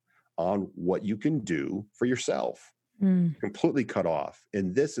misinformed on what you can do for yourself. Completely cut off.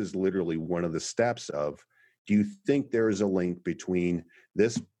 And this is literally one of the steps of, do you think there is a link between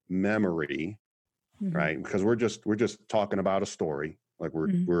this memory, right? Because we're just talking about a story, like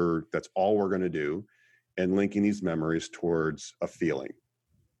we're that's all we're going to do, and linking these memories towards a feeling.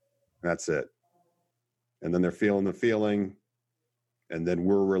 That's it. And then they're feeling the feeling, and then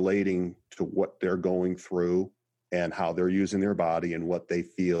we're relating to what they're going through and how they're using their body and what they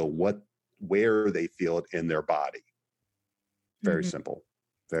feel, where they feel it in their body. Very simple.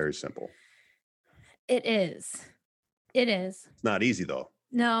 Very simple. It is. It is. It's not easy though.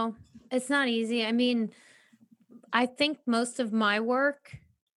 No, it's not easy. I mean, I think most of my work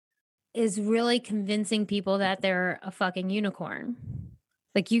is really convincing people that they're a fucking unicorn.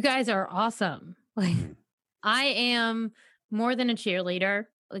 Like, you guys are awesome. Like, I am more than a cheerleader.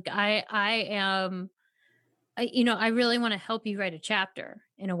 Like, I am, I really want to help you write a chapter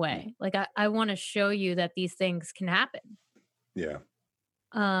in a way. Like, I want to show you that these things can happen. Yeah.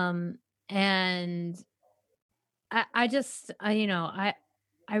 And I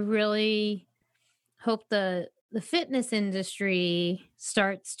really hope the fitness industry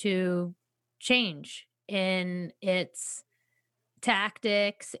starts to change in its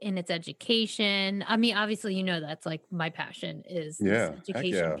tactics, in its education. I mean, obviously, that's like my passion is this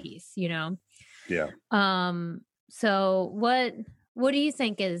education piece, Yeah. So what do you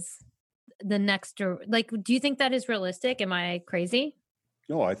think is the next, like, do you think that is realistic? Am I crazy?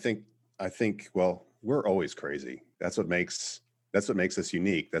 No, I think, well, we're always crazy. That's what makes us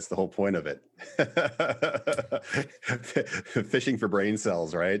unique. That's the whole point of it. Fishing for brain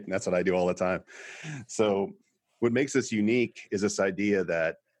cells, right? And that's what I do all the time. So what makes us unique is this idea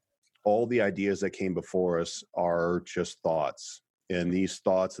that all the ideas that came before us are just thoughts. And these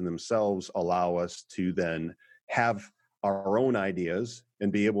thoughts in themselves allow us to then have our own ideas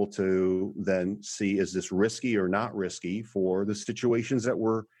and be able to then see, is this risky or not risky for the situations that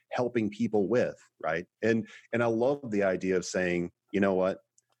we're helping people with, right? And I love the idea of saying, you know what,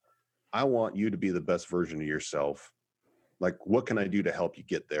 I want you to be the best version of yourself. Like, what can I do to help you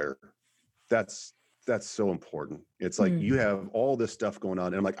get there? That's so important. It's like you have all this stuff going on,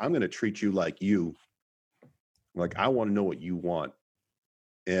 and I'm like, I'm going to treat you like you. Like, I want to know what you want,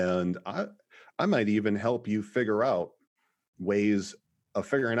 and I might even help you figure out ways of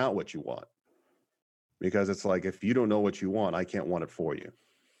figuring out what you want. Because it's like, if you don't know what you want, I can't want it for you.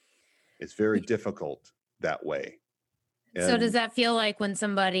 It's very difficult that way. And so does that feel like when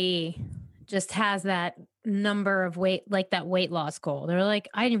somebody just has that number of weight, like that weight loss goal, they're like,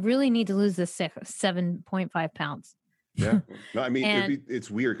 I really need to lose this 7.5 pounds. Yeah. No, I mean, it's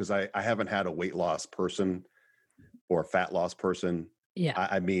weird because I haven't had a weight loss person or a fat loss person. Yeah.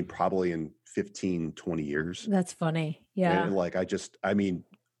 I mean, probably in 15, 20 years. That's funny. Yeah. And like,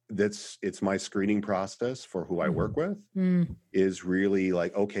 it's my screening process for who I work with is really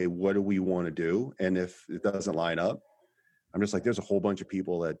like, okay, what do we want to do? And if it doesn't line up, I'm just like, there's a whole bunch of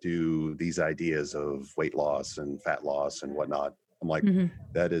people that do these ideas of weight loss and fat loss and whatnot. I'm like,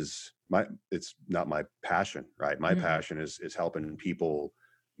 that is it's not my passion, right? My passion is helping people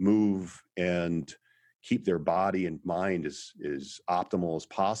move and keep their body and mind as optimal as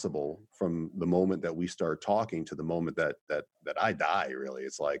possible from the moment that we start talking to the moment that I die. Really,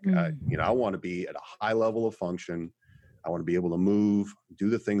 it's like I want to be at a high level of function. I want to be able to move, do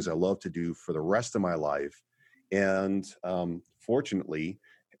the things I love to do for the rest of my life, and fortunately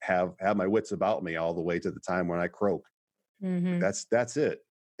have my wits about me all the way to the time when I croak. Mm-hmm. That's it.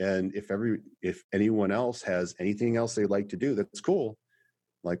 And if anyone else has anything else they like to do, that's cool.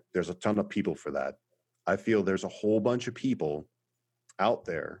 Like there's a ton of people for that. I feel there's a whole bunch of people out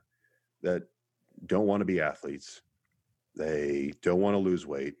there that don't want to be athletes. They don't want to lose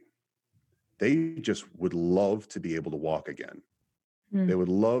weight. They just would love to be able to walk again. They would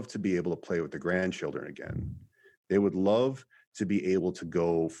love to be able to play with their grandchildren again. They would love to be able to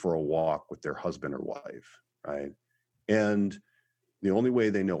go for a walk with their husband or wife, right? And the only way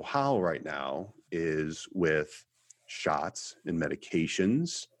they know how right now is with shots and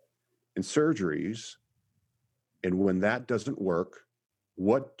medications and surgeries. And when that doesn't work,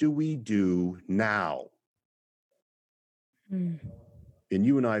 what do we do now? And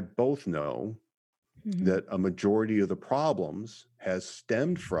you and I both know that a majority of the problems has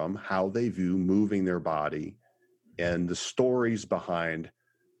stemmed from how they view moving their body and the stories behind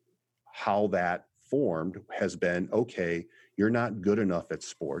how that formed has been, okay, you're not good enough at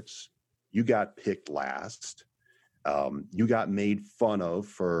sports. You got picked last. You got made fun of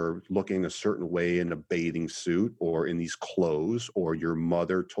for looking a certain way in a bathing suit or in these clothes, or your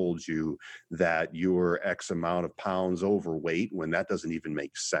mother told you that you were X amount of pounds overweight when that doesn't even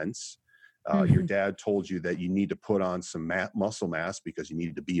make sense. Your dad told you that you need to put on some muscle mass because you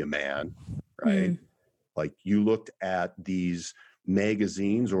needed to be a man, right? Like you looked at these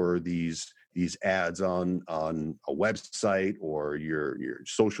magazines or these ads on a website or your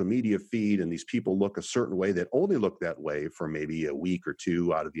social media feed, and these people look a certain way that only look that way for maybe a week or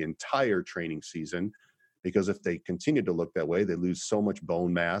two out of the entire training season, because if they continue to look that way, they lose so much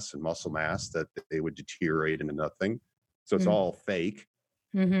bone mass and muscle mass that they would deteriorate into nothing. So it's all fake.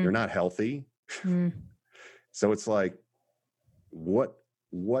 They're not healthy. So it's like, what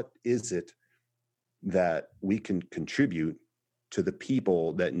is it that we can contribute to the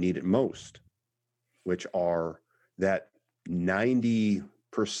people that need it most, which are that 90%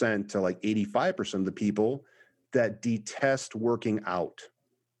 to like 85% of the people that detest working out.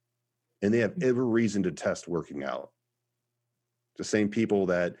 And they have every reason to test working out. The same people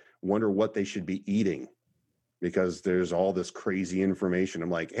that wonder what they should be eating because there's all this crazy information.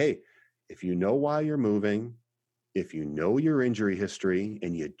 I'm like, hey, if you know why you're moving, if you know your injury history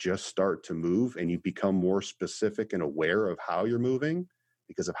and you just start to move and you become more specific and aware of how you're moving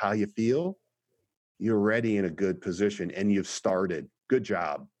because of how you feel, you're already in a good position and you've started. Good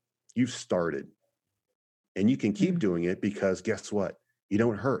job. You've started. And you can keep doing it because guess what? You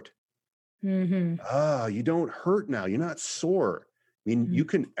don't hurt. You don't hurt now. You're not sore. I mean, you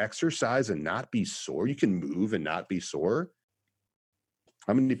can exercise and not be sore. You can move and not be sore.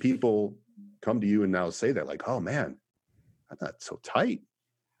 How many people come to you and now say that, like, oh man, I'm not so tight.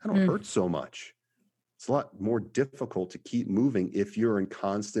 I don't hurt so much. It's a lot more difficult to keep moving if you're in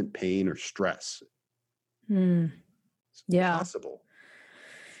constant pain or stress. It's possible.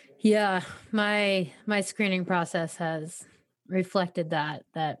 Yeah. My screening process has reflected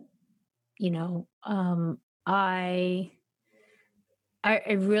that, you know, I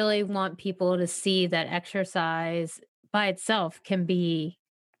really want people to see that exercise by itself can be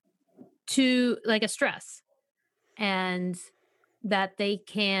to like a stress, and that they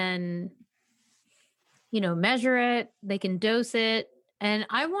can, you know, measure it, they can dose it. And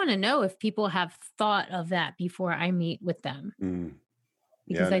I want to know if people have thought of that before I meet with them.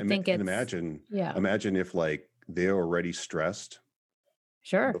 Because I think it's, imagine if like they're already stressed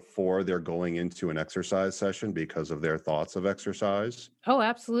before they're going into an exercise session because of their thoughts of exercise. Oh,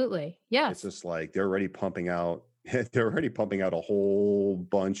 absolutely. Yes. It's just like they're already pumping out a whole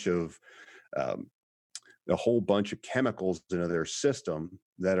bunch of chemicals into their system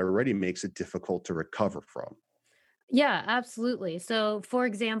that already makes it difficult to recover from. Yeah, absolutely. So for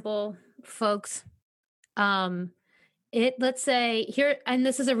example, folks, let's say here, and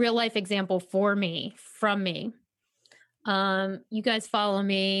this is a real life example from me. You guys follow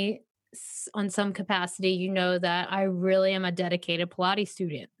me on some capacity. You know that I really am a dedicated Pilates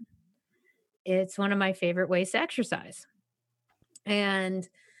student. It's one of my favorite ways to exercise. But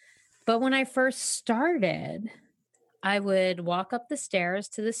when I first started, I would walk up the stairs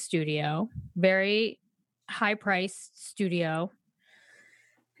to the studio, very high priced studio.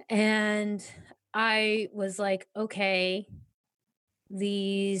 And I was like, okay,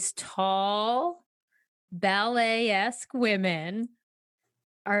 these tall ballet-esque women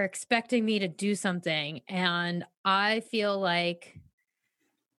are expecting me to do something. And I feel like,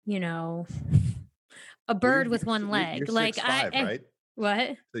 you know, a bird with one leg. You're 6'5", right?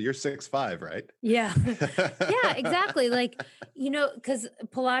 What? So you're 6'5", right? Yeah. Yeah, exactly. Like, you know, because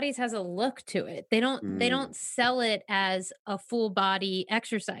Pilates has a look to it. They don't sell it as a full body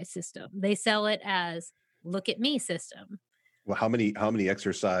exercise system. They sell it as look at me system. Well, how many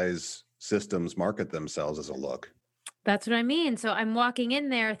exercise systems market themselves as a look? That's what I mean. So I'm walking in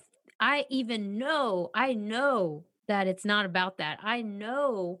there. I know that it's not about that. I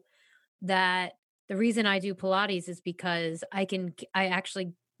know that the reason I do Pilates is because I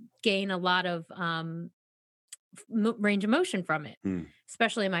actually gain a lot of range of motion from it, Hmm.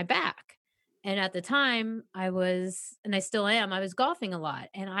 especially in my back. And at the time and I still am, I was golfing a lot.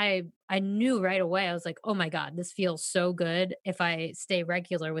 And I knew right away, I was like, oh my God, this feels so good if I stay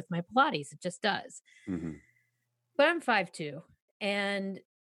regular with my Pilates. It just does. Mm-hmm. But I'm 5'2". And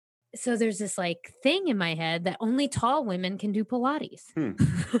so there's this like thing in my head that only tall women can do Pilates. Hmm.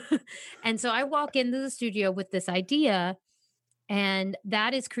 And so I walk into the studio with this idea, and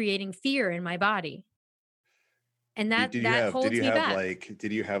that is creating fear in my body. And that holds me back.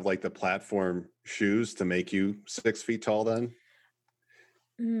 Did you have like the platform shoes to make you 6 feet tall then?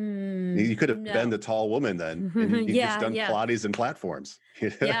 You could have been No. the tall woman then, and you just done Pilates and platforms.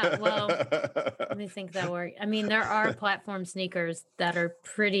 Yeah, well, let me think that word. I mean, there are platform sneakers that are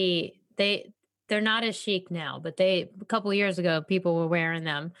pretty. They're not as chic now, but a couple of years ago, people were wearing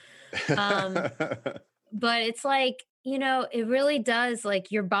them. But it's like, it really does,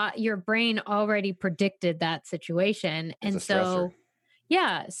 like, your brain already predicted that situation, It's a and stressor. so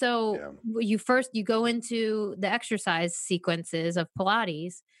yeah, so you go into the exercise sequences of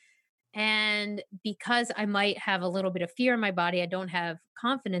Pilates, and because I might have a little bit of fear in my body, I don't have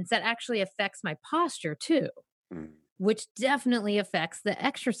confidence, that actually affects my posture too, Mm. which definitely affects the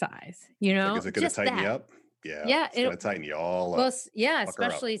exercise, Like, is it going to just tighten you that. up? Yeah, Yeah, it's going to tighten you all well, up. yeah, Fuck her up.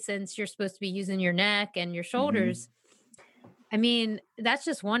 especially since you're supposed to be using your neck and your Mm-hmm. shoulders. I mean, that's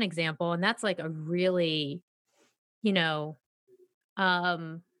just one example, and that's like a really,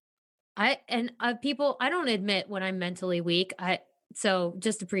 um people, I don't admit when I'm mentally weak. So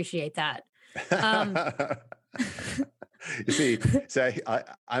just appreciate that. You see,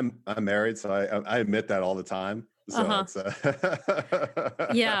 I'm married, so I admit that all the time. So it's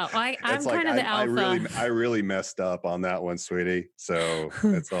yeah, it's I'm like kind of the alpha. I really messed up on that one, sweetie. So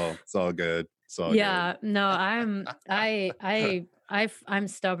it's all good. It's all Yeah, good. no, I'm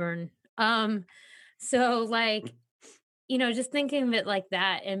stubborn. So like, just thinking of it like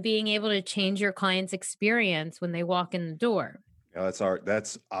that and being able to change your client's experience when they walk in the door. That's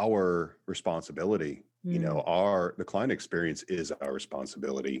our responsibility. Mm. The client experience is our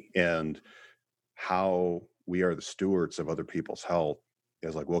responsibility, and how we are the stewards of other people's health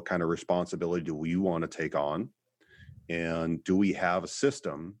is like, what kind of responsibility do we want to take on? And do we have a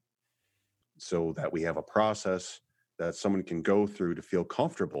system so that we have a process that someone can go through to feel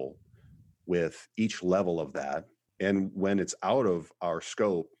comfortable with each level of that? And when it's out of our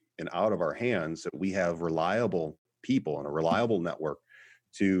scope and out of our hands, that we have reliable people and a reliable network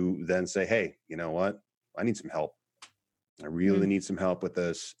to then say, hey, you know what? I need some help. I really need some help with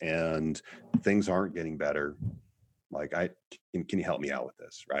this, and things aren't getting better. Like, can you help me out with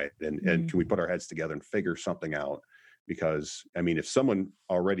this? Right. And can we put our heads together and figure something out? Because I mean, if someone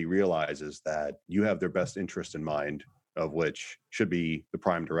already realizes that you have their best interest in mind, of which should be the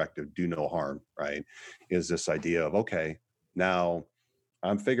prime directive, do no harm, right? Is this idea of, okay, now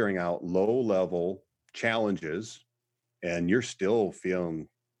I'm figuring out low level challenges and you're still feeling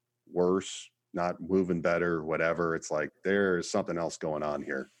worse, not moving better, whatever. It's like, there's something else going on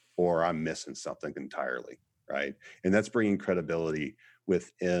here, or I'm missing something entirely. Right. And that's bringing credibility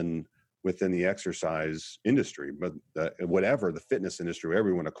within the exercise industry, but whatever, the fitness industry, whatever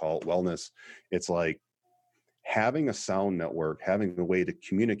you want to call it, wellness. It's like having a sound network, having a way to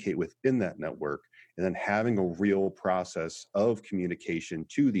communicate within that network, and then having a real process of communication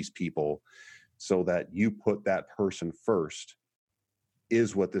to these people so that you put that person first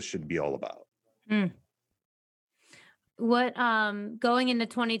is what this should be all about. What, going into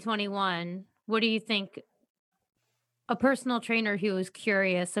 2021, what do you think a personal trainer who is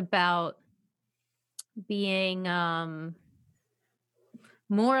curious about being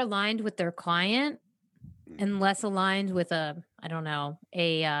more aligned with their client and less aligned with a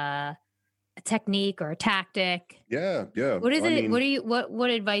technique or a tactic? Yeah. What is it? What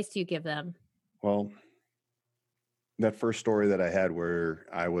advice do you give them? Well, that first story that I had where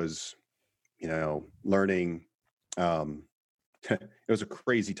I was, learning, it was a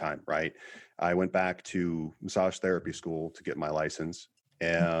crazy time, right? I went back to massage therapy school to get my license,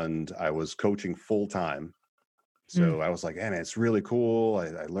 and I was coaching full time. So I was like, hey, man, it's really cool.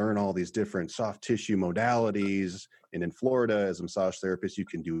 I learn all these different soft tissue modalities. And in Florida, as a massage therapist, you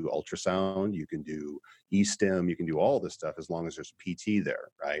can do ultrasound, you can do e-stim, you can do all this stuff as long as there's PT there,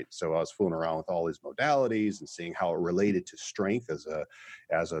 right? So I was fooling around with all these modalities and seeing how it related to strength as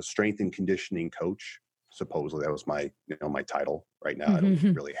a strength and conditioning coach. supposedly that was my, my title. Right now, I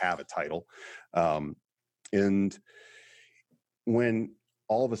don't really have a title. And when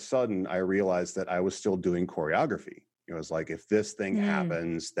all of a sudden I realized that I was still doing choreography, it was like, if this thing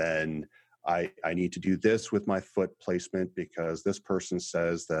happens, then I need to do this with my foot placement because this person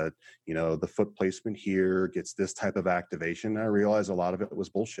says that, the foot placement here gets this type of activation. And I realized a lot of it was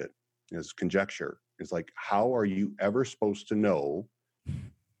bullshit. It's conjecture. It's like, how are you ever supposed to know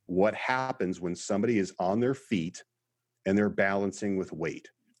what happens when somebody is on their feet and they're balancing with weight?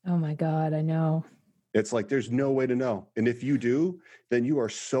 Oh my God, I know. It's like, there's no way to know. And if you do, then you are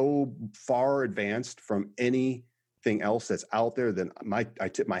so far advanced from anything else that's out there, then I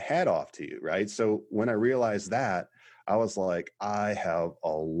tip my hat off to you, right? So when I realized that, I was like, I have a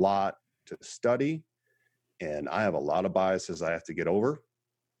lot to study and I have a lot of biases I have to get over.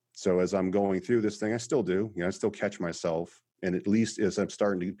 So as I'm going through this thing, I still do, I still catch myself. And at least as I'm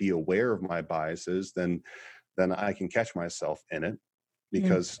starting to be aware of my biases, then I can catch myself in it,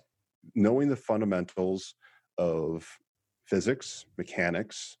 because knowing the fundamentals of physics,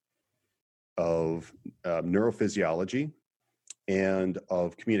 mechanics, of neurophysiology, and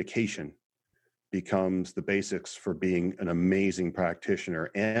of communication becomes the basics for being an amazing practitioner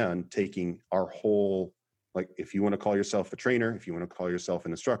and taking our whole, like, if you want to call yourself a trainer, if you want to call yourself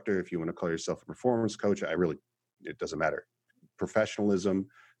an instructor, if you want to call yourself a performance coach, it doesn't matter. Professionalism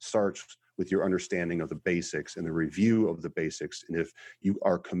starts with your understanding of the basics and the review of the basics. And if you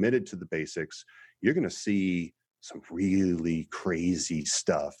are committed to the basics, you're going to see some really crazy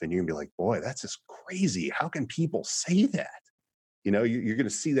stuff. And you're going to be like, boy, that's just crazy. How can people say that? You're going to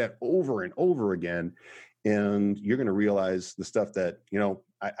see that over and over again. And you're going to realize the stuff that,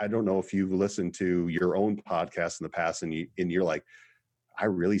 I don't know if you've listened to your own podcast in the past and you're like, I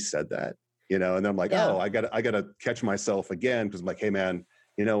really said that, and I'm like, oh, I got to catch myself again. Cause I'm like, hey man,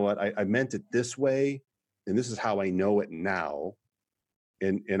 you know what? I meant it this way. And this is how I know it now.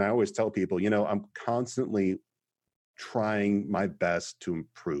 And I always tell people, I'm constantly trying my best to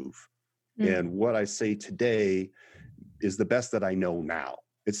improve. And what I say today is the best that I know now.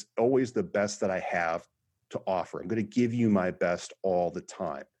 It's always the best that I have to offer. I'm going to give you my best all the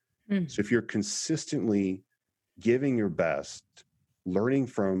time. So if you're consistently giving your best, learning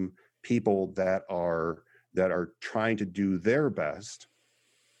from people that are trying to do their best,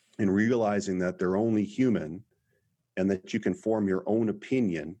 and realizing that they're only human and that you can form your own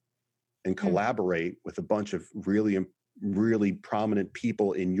opinion and collaborate with a bunch of really, really prominent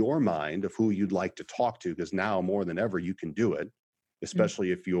people in your mind of who you'd like to talk to, because now more than ever you can do it,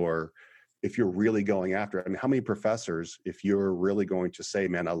 especially if you're really going after it. I mean, how many professors, if you're really going to say,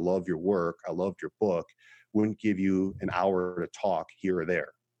 man, I love your work, I loved your book, wouldn't give you an hour to talk here or there?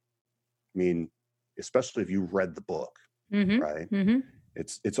 I mean, especially if you read the book, right?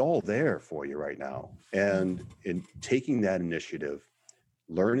 It's all there for you right now. And in taking that initiative,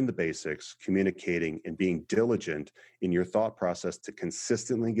 learning the basics, communicating, and being diligent in your thought process to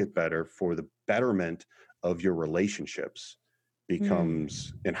consistently get better for the betterment of your relationships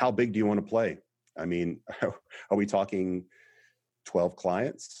becomes, and how big do you want to play? I mean, are we talking 12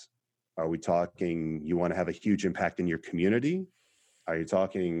 clients? Are we talking you want to have a huge impact in your community? Are you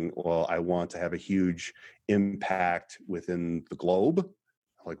talking, well, I want to have a huge impact within the globe?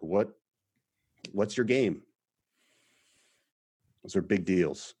 Like, what's your game? Those are big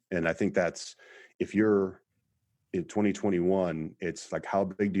deals. And I think that's, if you're in 2021, it's like, how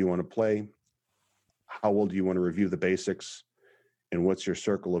big do you want to play? How well do you want to review the basics? And what's your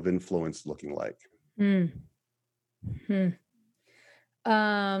circle of influence looking like?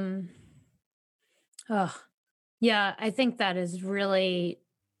 Yeah, I think that is really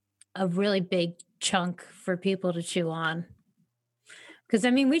a really big chunk for people to chew on. Because,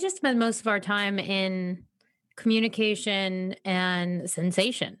 I mean, we just spend most of our time in communication and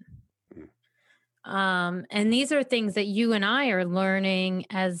sensation. And these are things that you and I are learning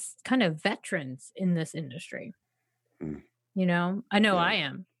as kind of veterans in this industry. I know I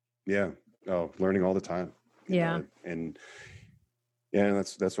am. Yeah. Oh, learning all the time. And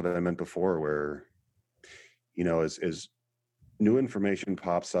that's what I meant before, where, as new information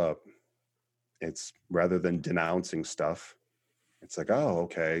pops up, it's rather than denouncing stuff, it's like, oh,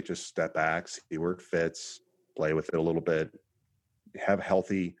 okay, just step back, see where it fits, play with it a little bit, have a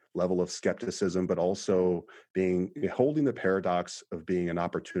healthy level of skepticism, but also holding the paradox of being an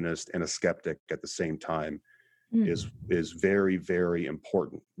opportunist and a skeptic at the same time is very, very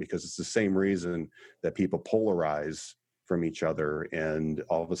important, because it's the same reason that people polarize from each other and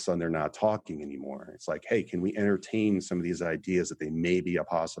all of a sudden they're not talking anymore. It's like, hey, can we entertain some of these ideas that they may be a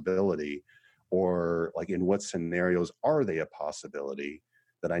possibility, or like in what scenarios are they a possibility?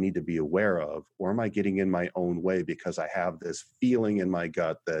 that I need to be aware of? Or am I getting in my own way because I have this feeling in my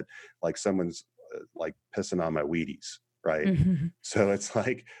gut that like someone's like pissing on my Wheaties, right? Mm-hmm. So it's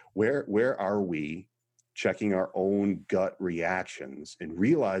like, where are we checking our own gut reactions and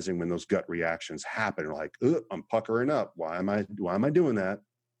realizing when those gut reactions happen, like, I'm puckering up. Why am I doing that?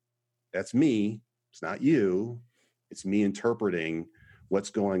 That's me. It's not you. It's me interpreting what's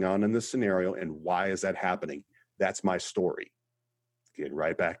going on in this scenario and why is that happening? That's my story. Getting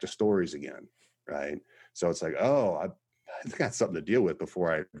right back to stories again, right? So it's like, oh, I've got something to deal with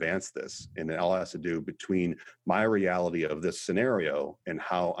before I advance this. And it all has to do between my reality of this scenario and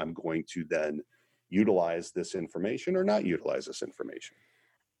how I'm going to then utilize this information or not utilize this information.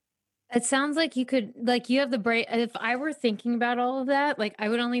 It sounds like you could, like, you have the brain. If I were thinking about all of that, like, I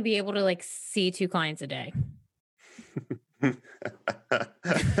would only be able to like see 2 clients a day.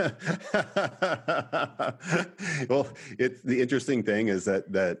 Well, it's the interesting thing is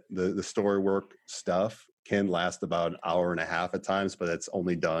that the story work stuff can last about an hour and a half at times, but it's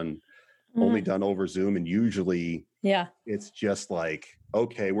only done over Zoom, and usually it's just like,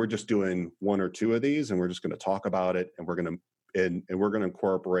 okay, we're just doing 1 or 2 of these and we're just going to talk about it, and we're going to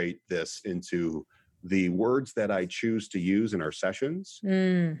incorporate this into the words that I choose to use in our sessions,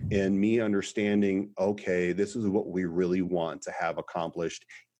 and me understanding, okay, this is what we really want to have accomplished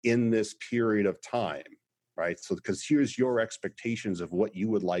in this period of time, right? So, because here's your expectations of what you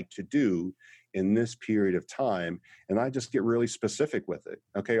would like to do in this period of time. And I just get really specific with it.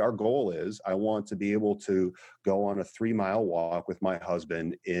 Okay, our goal is I want to be able to go on a 3-mile walk with my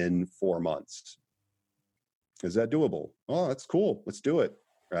husband in 4 months. Is that doable? Oh, that's cool. Let's do it,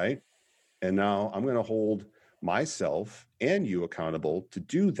 right? And now I'm going to hold myself and you accountable to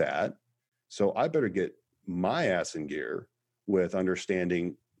do that. So I better get my ass in gear with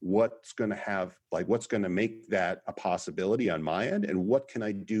understanding what's going to make that a possibility on my end, and what can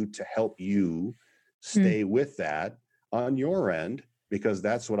I do to help you stay with that on your end, because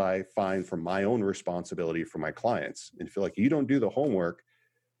that's what I find from my own responsibility for my clients. And feel like you don't do the homework,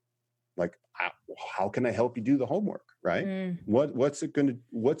 like, how can I help you do the homework, right? What's it going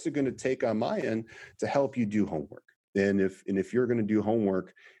to take on my end to help you do homework? And if you're going to do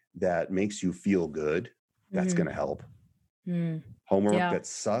homework that makes you feel good, that's going to help. Homework that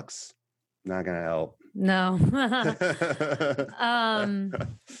sucks, not going to help. No.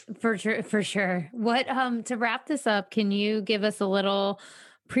 For sure. What, to wrap this up, can you give us a little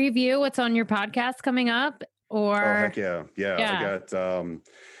preview what's on your podcast coming up? Or oh, heck yeah. I got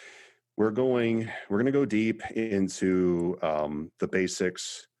we're going to go deep into the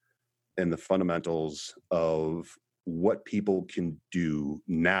basics and the fundamentals of what people can do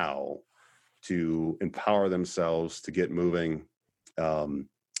now to empower themselves to get moving, and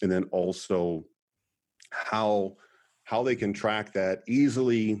then also how they can track that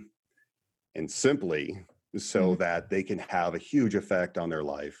easily and simply, so that they can have a huge effect on their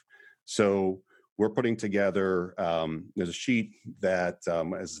life. So we're putting together, there's a sheet that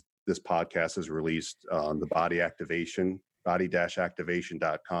as this podcast is released on the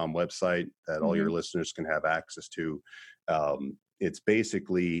body-activation.com website that all your listeners can have access to. It's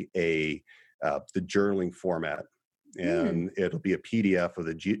basically the journaling format, and it'll be a PDF of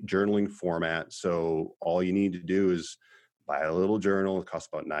the journaling format. So all you need to do is buy a little journal. It costs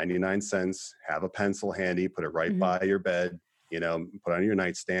about 99 cents. Have a pencil handy, put it right by your bed, put it on your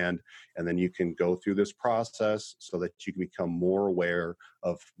nightstand, and then you can go through this process so that you can become more aware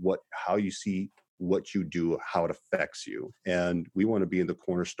of how you see what you do, how it affects you. And we want to be in the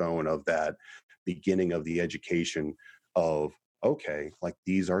cornerstone of that beginning of the education of, okay, like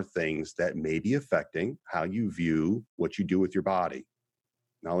these are things that may be affecting how you view what you do with your body.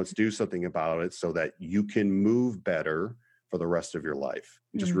 Now let's do something about it so that you can move better for the rest of your life.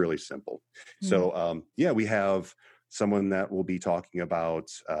 Just really simple. So, we have someone that will be talking about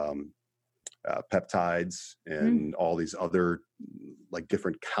peptides and all these other like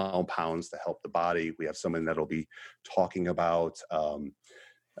different compounds to help the body. We have someone that'll be talking about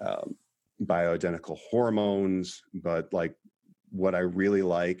bioidentical hormones, but like what I really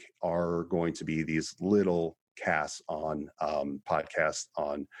like are going to be these little casts on podcasts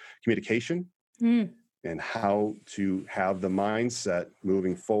on communication and how to have the mindset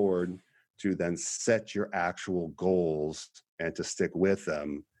moving forward to then set your actual goals and to stick with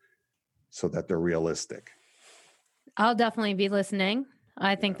them so that they're realistic. I'll definitely be listening.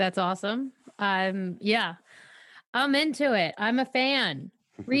 I think that's awesome. I'm into it. I'm a fan.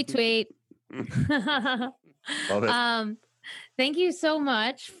 Retweet. Love it. Thank you so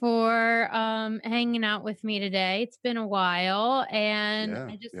much for hanging out with me today. It's been a while, and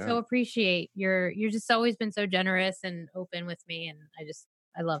I just so appreciate you're just always been so generous and open with me, and I just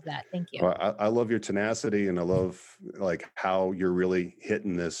I love that. Thank you. Well, I love your tenacity, and I love like how you're really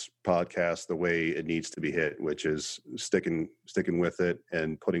hitting this podcast the way it needs to be hit, which is sticking with it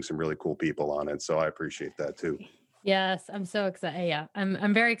and putting some really cool people on it. So I appreciate that too. Yes, I'm so excited. Yeah,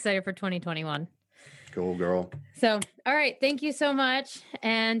 I'm very excited for 2021. Cool, girl. So, all right, thank you so much,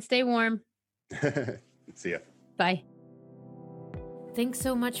 and stay warm. See ya. Bye. Thanks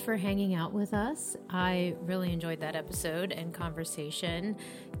so much for hanging out with us. I really enjoyed that episode and conversation.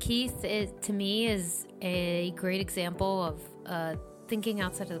 Keith, to me, is a great example of thinking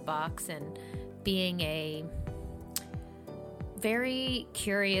outside of the box and being a very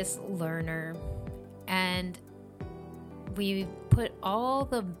curious learner. And we put all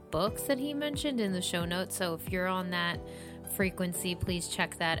the books that he mentioned in the show notes. So if you're on that frequency, please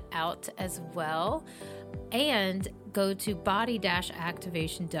check that out as well. And go to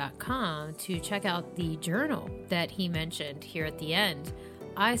body-activation.com to check out the journal that he mentioned here at the end.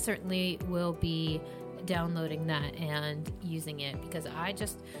 I certainly will be downloading that and using it because I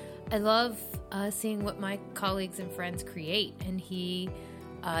love seeing what my colleagues and friends create. And he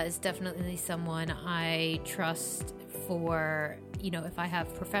is definitely someone I trust for, if I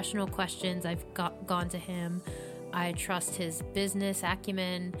have professional questions, I've gone to him. I trust his business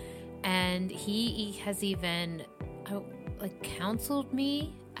acumen. And he has even counseled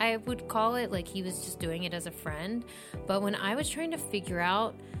me, I would call it. Like, he was just doing it as a friend. But when I was trying to figure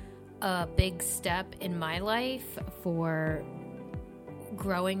out a big step in my life for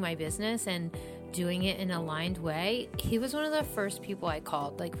growing my business and doing it in an aligned way, he was one of the first people I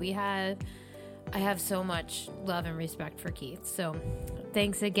called. I have so much love and respect for Keith. So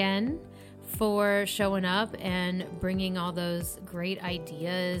thanks again for showing up and bringing all those great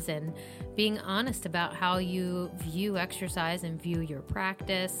ideas and being honest about how you view exercise and view your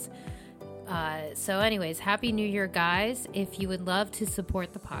practice. So anyways, Happy New Year, guys. If you would love to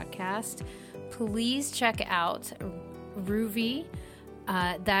support the podcast, please check out Ruvi.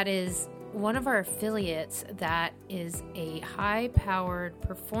 That is one of our affiliates that is a high-powered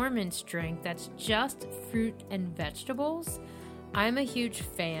performance drink that's just fruit and vegetables. I'm a huge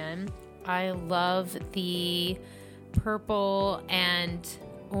fan. I love the purple and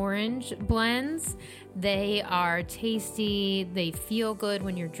orange blends. They are tasty. They feel good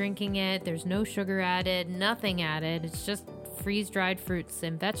when you're drinking it. There's no sugar added, nothing added. It's just freeze-dried fruits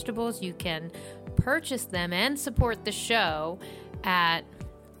and vegetables. You can purchase them and support the show at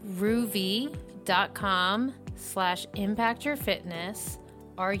ruvi.com/impactyourfitness,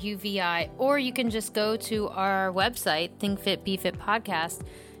 RUVI, or you can just go to our website, Think Fit Be Fit Podcast,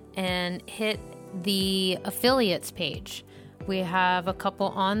 and hit the affiliates page. We have a couple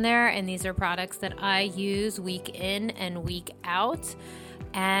on there, and these are products that I use week in and week out.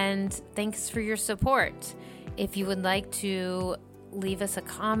 And thanks for your support. If you would like to leave us a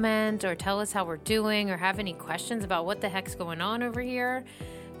comment or tell us how we're doing or have any questions about what the heck's going on over here,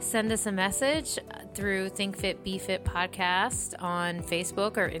 send us a message through Think Fit Be Fit Podcast on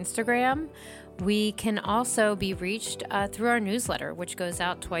Facebook or Instagram. We can also be reached through our newsletter, which goes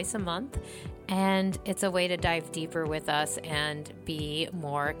out twice a month, and it's a way to dive deeper with us and be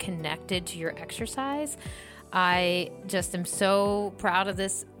more connected to your exercise. I just am so proud of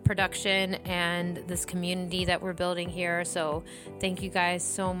this production and this community that we're building here. So thank you guys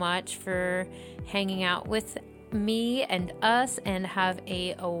so much for hanging out with me and us, and have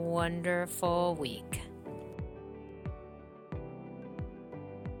a wonderful week.